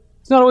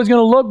 It's not always going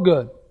to look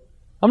good.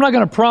 I'm not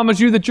going to promise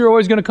you that you're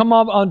always going to come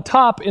up on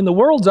top in the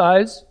world's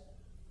eyes,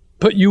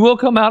 but you will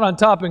come out on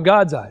top in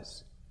God's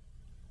eyes.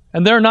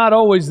 And they're not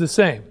always the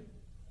same.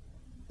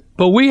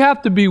 But we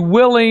have to be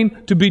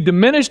willing to be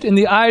diminished in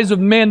the eyes of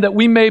men that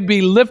we may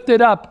be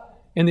lifted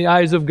up in the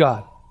eyes of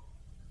God.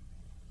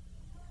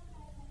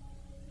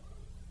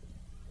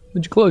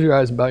 Would you close your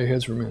eyes and bow your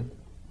heads for a minute?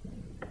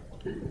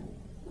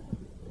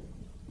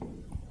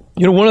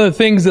 You know, one of the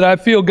things that I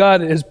feel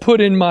God has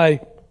put in my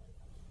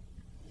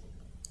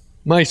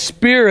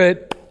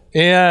spirit,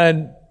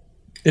 and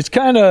it's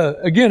kind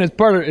of, again,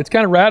 it's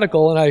kind of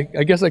radical, and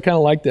I guess I kind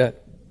of like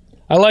that.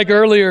 I like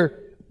earlier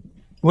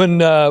when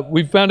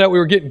we found out we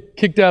were getting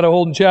kicked out of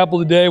Holden Chapel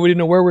today, we didn't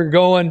know where we were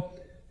going.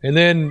 And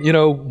then,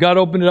 God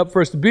opened it up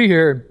for us to be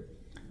here.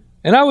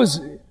 And I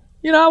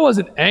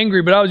wasn't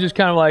angry, but I was just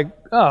kind of like,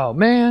 oh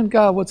man,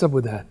 God, what's up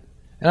with that?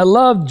 And I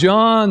love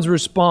John's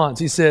response.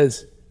 He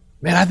says,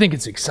 man, I think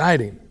it's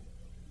exciting.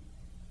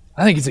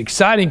 I think it's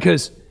exciting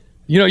because,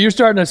 you're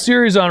starting a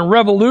series on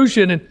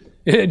revolution, and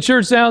it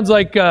sure sounds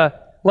like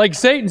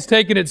Satan's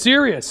taking it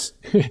serious.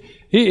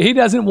 He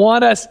doesn't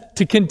want us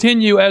to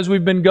continue as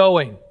we've been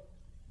going.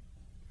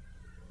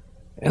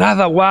 And I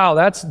thought, wow,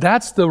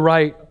 that's the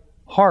right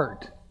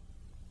heart.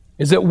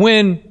 Is that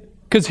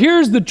because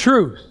here's the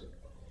truth.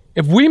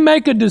 If we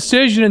make a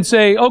decision and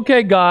say,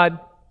 okay, God,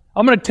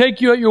 I'm going to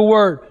take you at your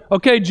word.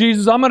 Okay,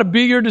 Jesus, I'm going to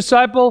be your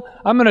disciple.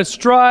 I'm going to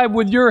strive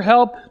with your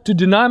help to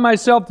deny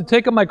myself, to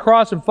take up my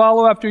cross and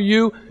follow after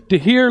you, to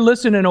hear,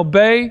 listen, and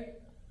obey.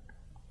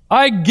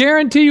 I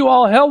guarantee you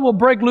all hell will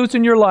break loose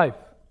in your life.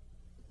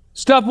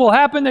 Stuff will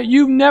happen that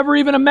you've never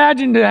even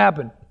imagined to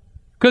happen.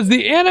 Because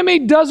the enemy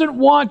doesn't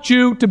want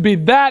you to be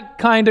that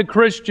kind of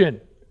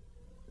Christian.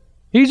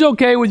 He's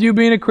okay with you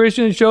being a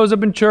Christian and shows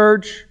up in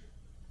church.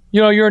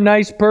 You're a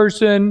nice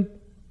person.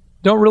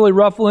 Don't really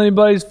ruffle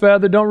anybody's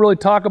feather. Don't really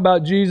talk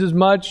about Jesus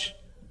much.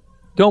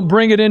 Don't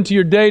bring it into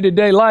your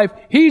day-to-day life.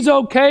 He's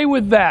okay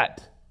with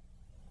that.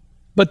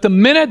 But the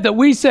minute that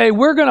we say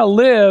we're going to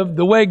live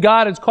the way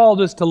God has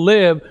called us to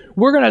live,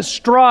 we're going to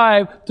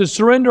strive to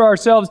surrender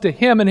ourselves to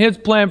Him and His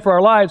plan for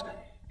our lives,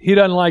 He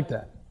doesn't like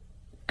that.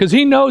 Because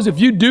He knows if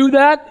you do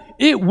that,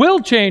 it will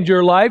change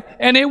your life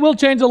and it will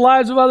change the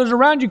lives of others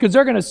around you because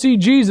they're going to see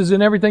Jesus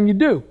in everything you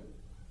do.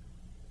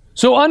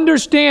 So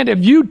understand,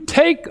 if you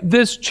take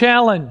this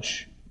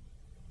challenge,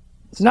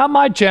 it's not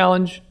my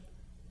challenge,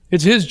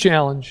 it's His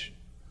challenge,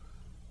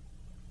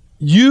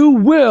 you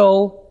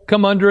will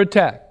come under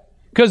attack.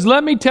 Because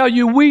let me tell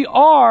you, we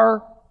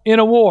are in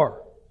a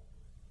war.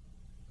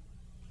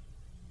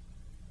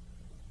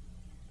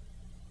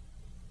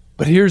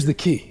 But here's the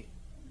key.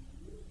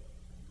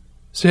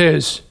 It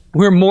says,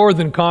 we're more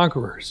than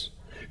conquerors.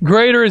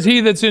 Greater is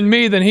He that's in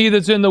me than he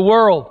that's in the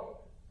world.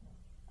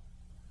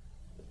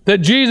 That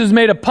Jesus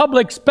made a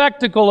public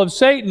spectacle of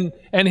Satan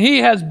and he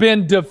has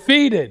been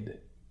defeated.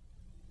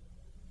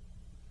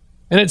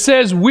 And it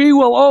says, we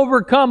will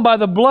overcome by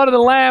the blood of the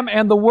Lamb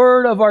and the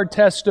word of our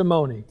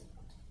testimony.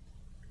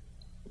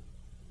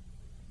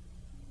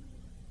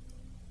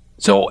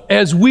 So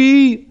as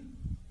we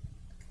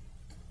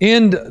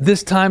end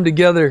this time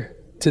together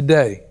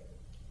today,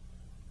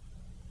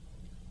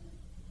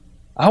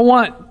 I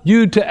want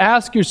you to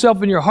ask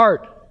yourself in your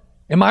heart,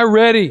 am I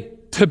ready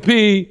to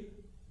be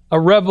a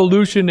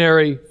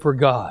revolutionary for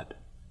God?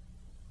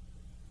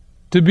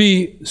 To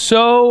be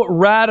so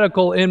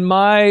radical in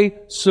my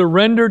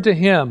surrender to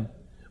Him,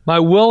 my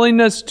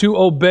willingness to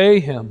obey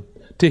Him,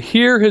 to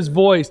hear His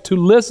voice, to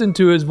listen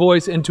to His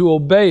voice, and to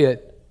obey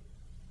it,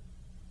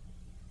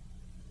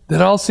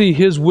 that I'll see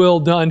His will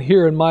done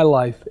here in my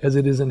life as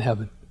it is in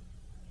heaven.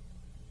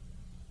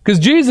 Because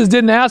Jesus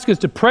didn't ask us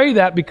to pray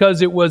that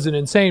because it was an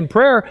insane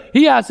prayer.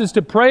 He asked us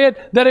to pray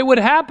it that it would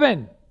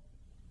happen.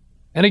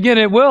 And again,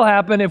 it will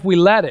happen if we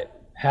let it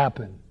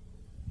happen.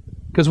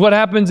 Because what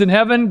happens in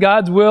heaven,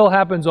 God's will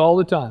happens all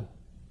the time.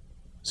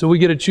 So we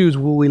get to choose,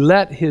 will we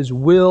let His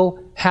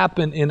will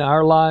happen in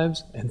our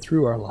lives and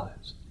through our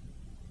lives?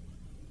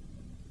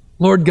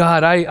 Lord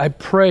God, I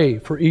pray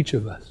for each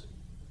of us.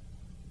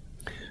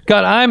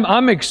 God,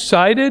 I'm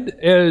excited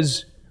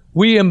as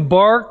we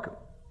embark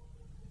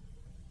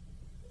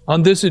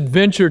on this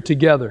adventure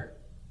together.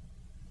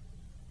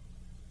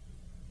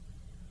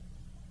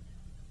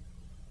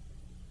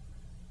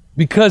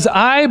 Because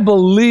I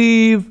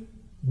believe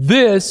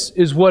this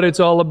is what it's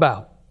all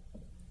about.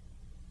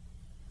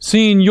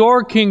 seeing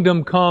your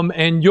kingdom come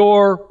and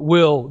your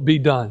will be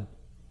done.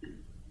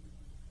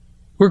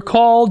 We're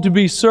called to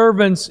be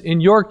servants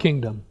in your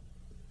kingdom,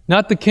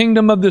 not the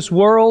kingdom of this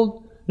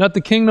world, not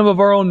the kingdom of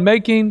our own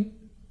making,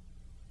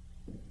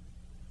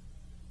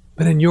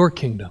 but in your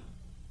kingdom,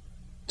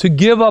 to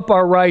give up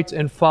our rights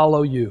and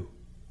follow you.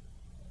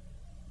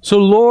 So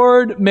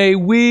Lord, may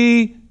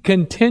we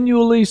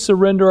continually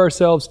surrender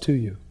ourselves to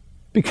you.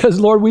 Because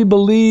Lord, we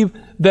believe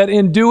that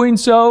in doing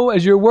so,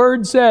 as your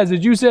word says,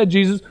 as you said,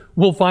 Jesus,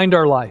 we'll find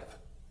our life.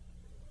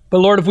 But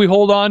Lord, if we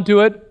hold on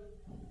to it,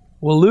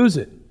 we'll lose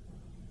it.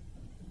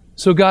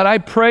 So God, I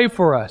pray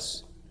for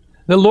us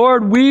that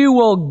Lord, we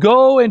will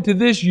go into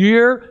this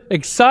year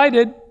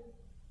excited,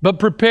 but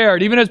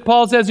prepared. Even as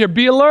Paul says here,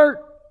 be alert.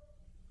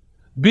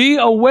 Be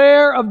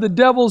aware of the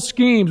devil's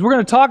schemes. We're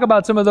going to talk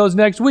about some of those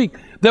next week.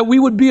 That we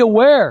would be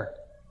aware.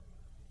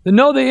 To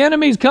know the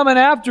enemy's coming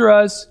after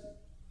us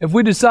if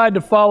we decide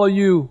to follow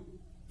you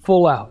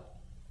full out.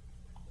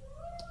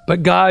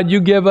 But God,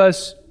 you give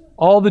us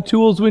all the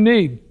tools we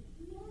need.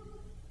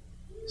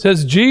 It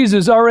says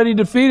Jesus already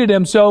defeated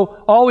him,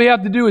 so all we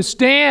have to do is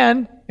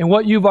stand in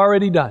what you've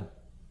already done.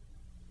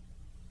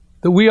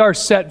 That we are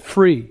set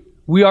free.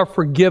 We are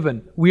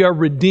forgiven. We are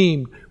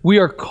redeemed. We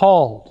are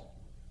called.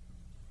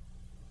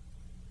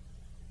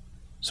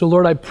 So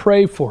Lord, I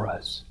pray for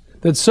us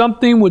that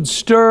something would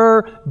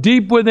stir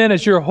deep within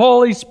us. Your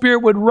Holy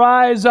Spirit would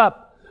rise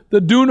up. The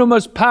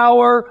dunamis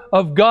power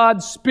of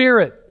God's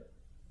Spirit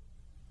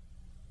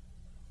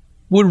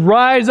would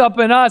rise up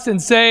in us and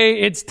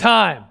say, it's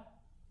time.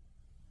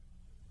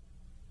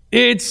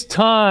 It's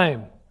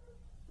time.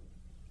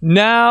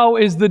 Now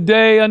is the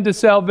day unto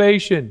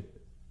salvation.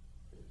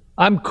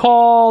 I'm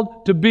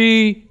called to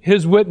be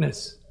His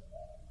witness.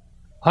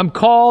 I'm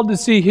called to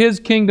see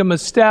His kingdom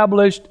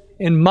established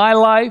in my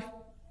life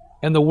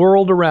and the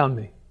world around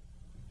me.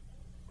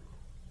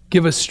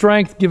 Give us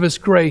strength, give us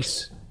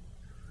grace.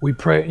 We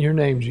pray in your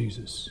name,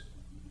 Jesus.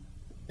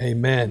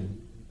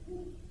 Amen.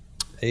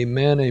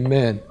 Amen,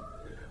 amen.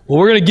 Well,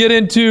 we're going to get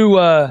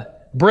into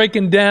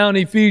breaking down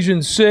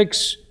Ephesians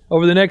 6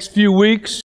 over the next few weeks.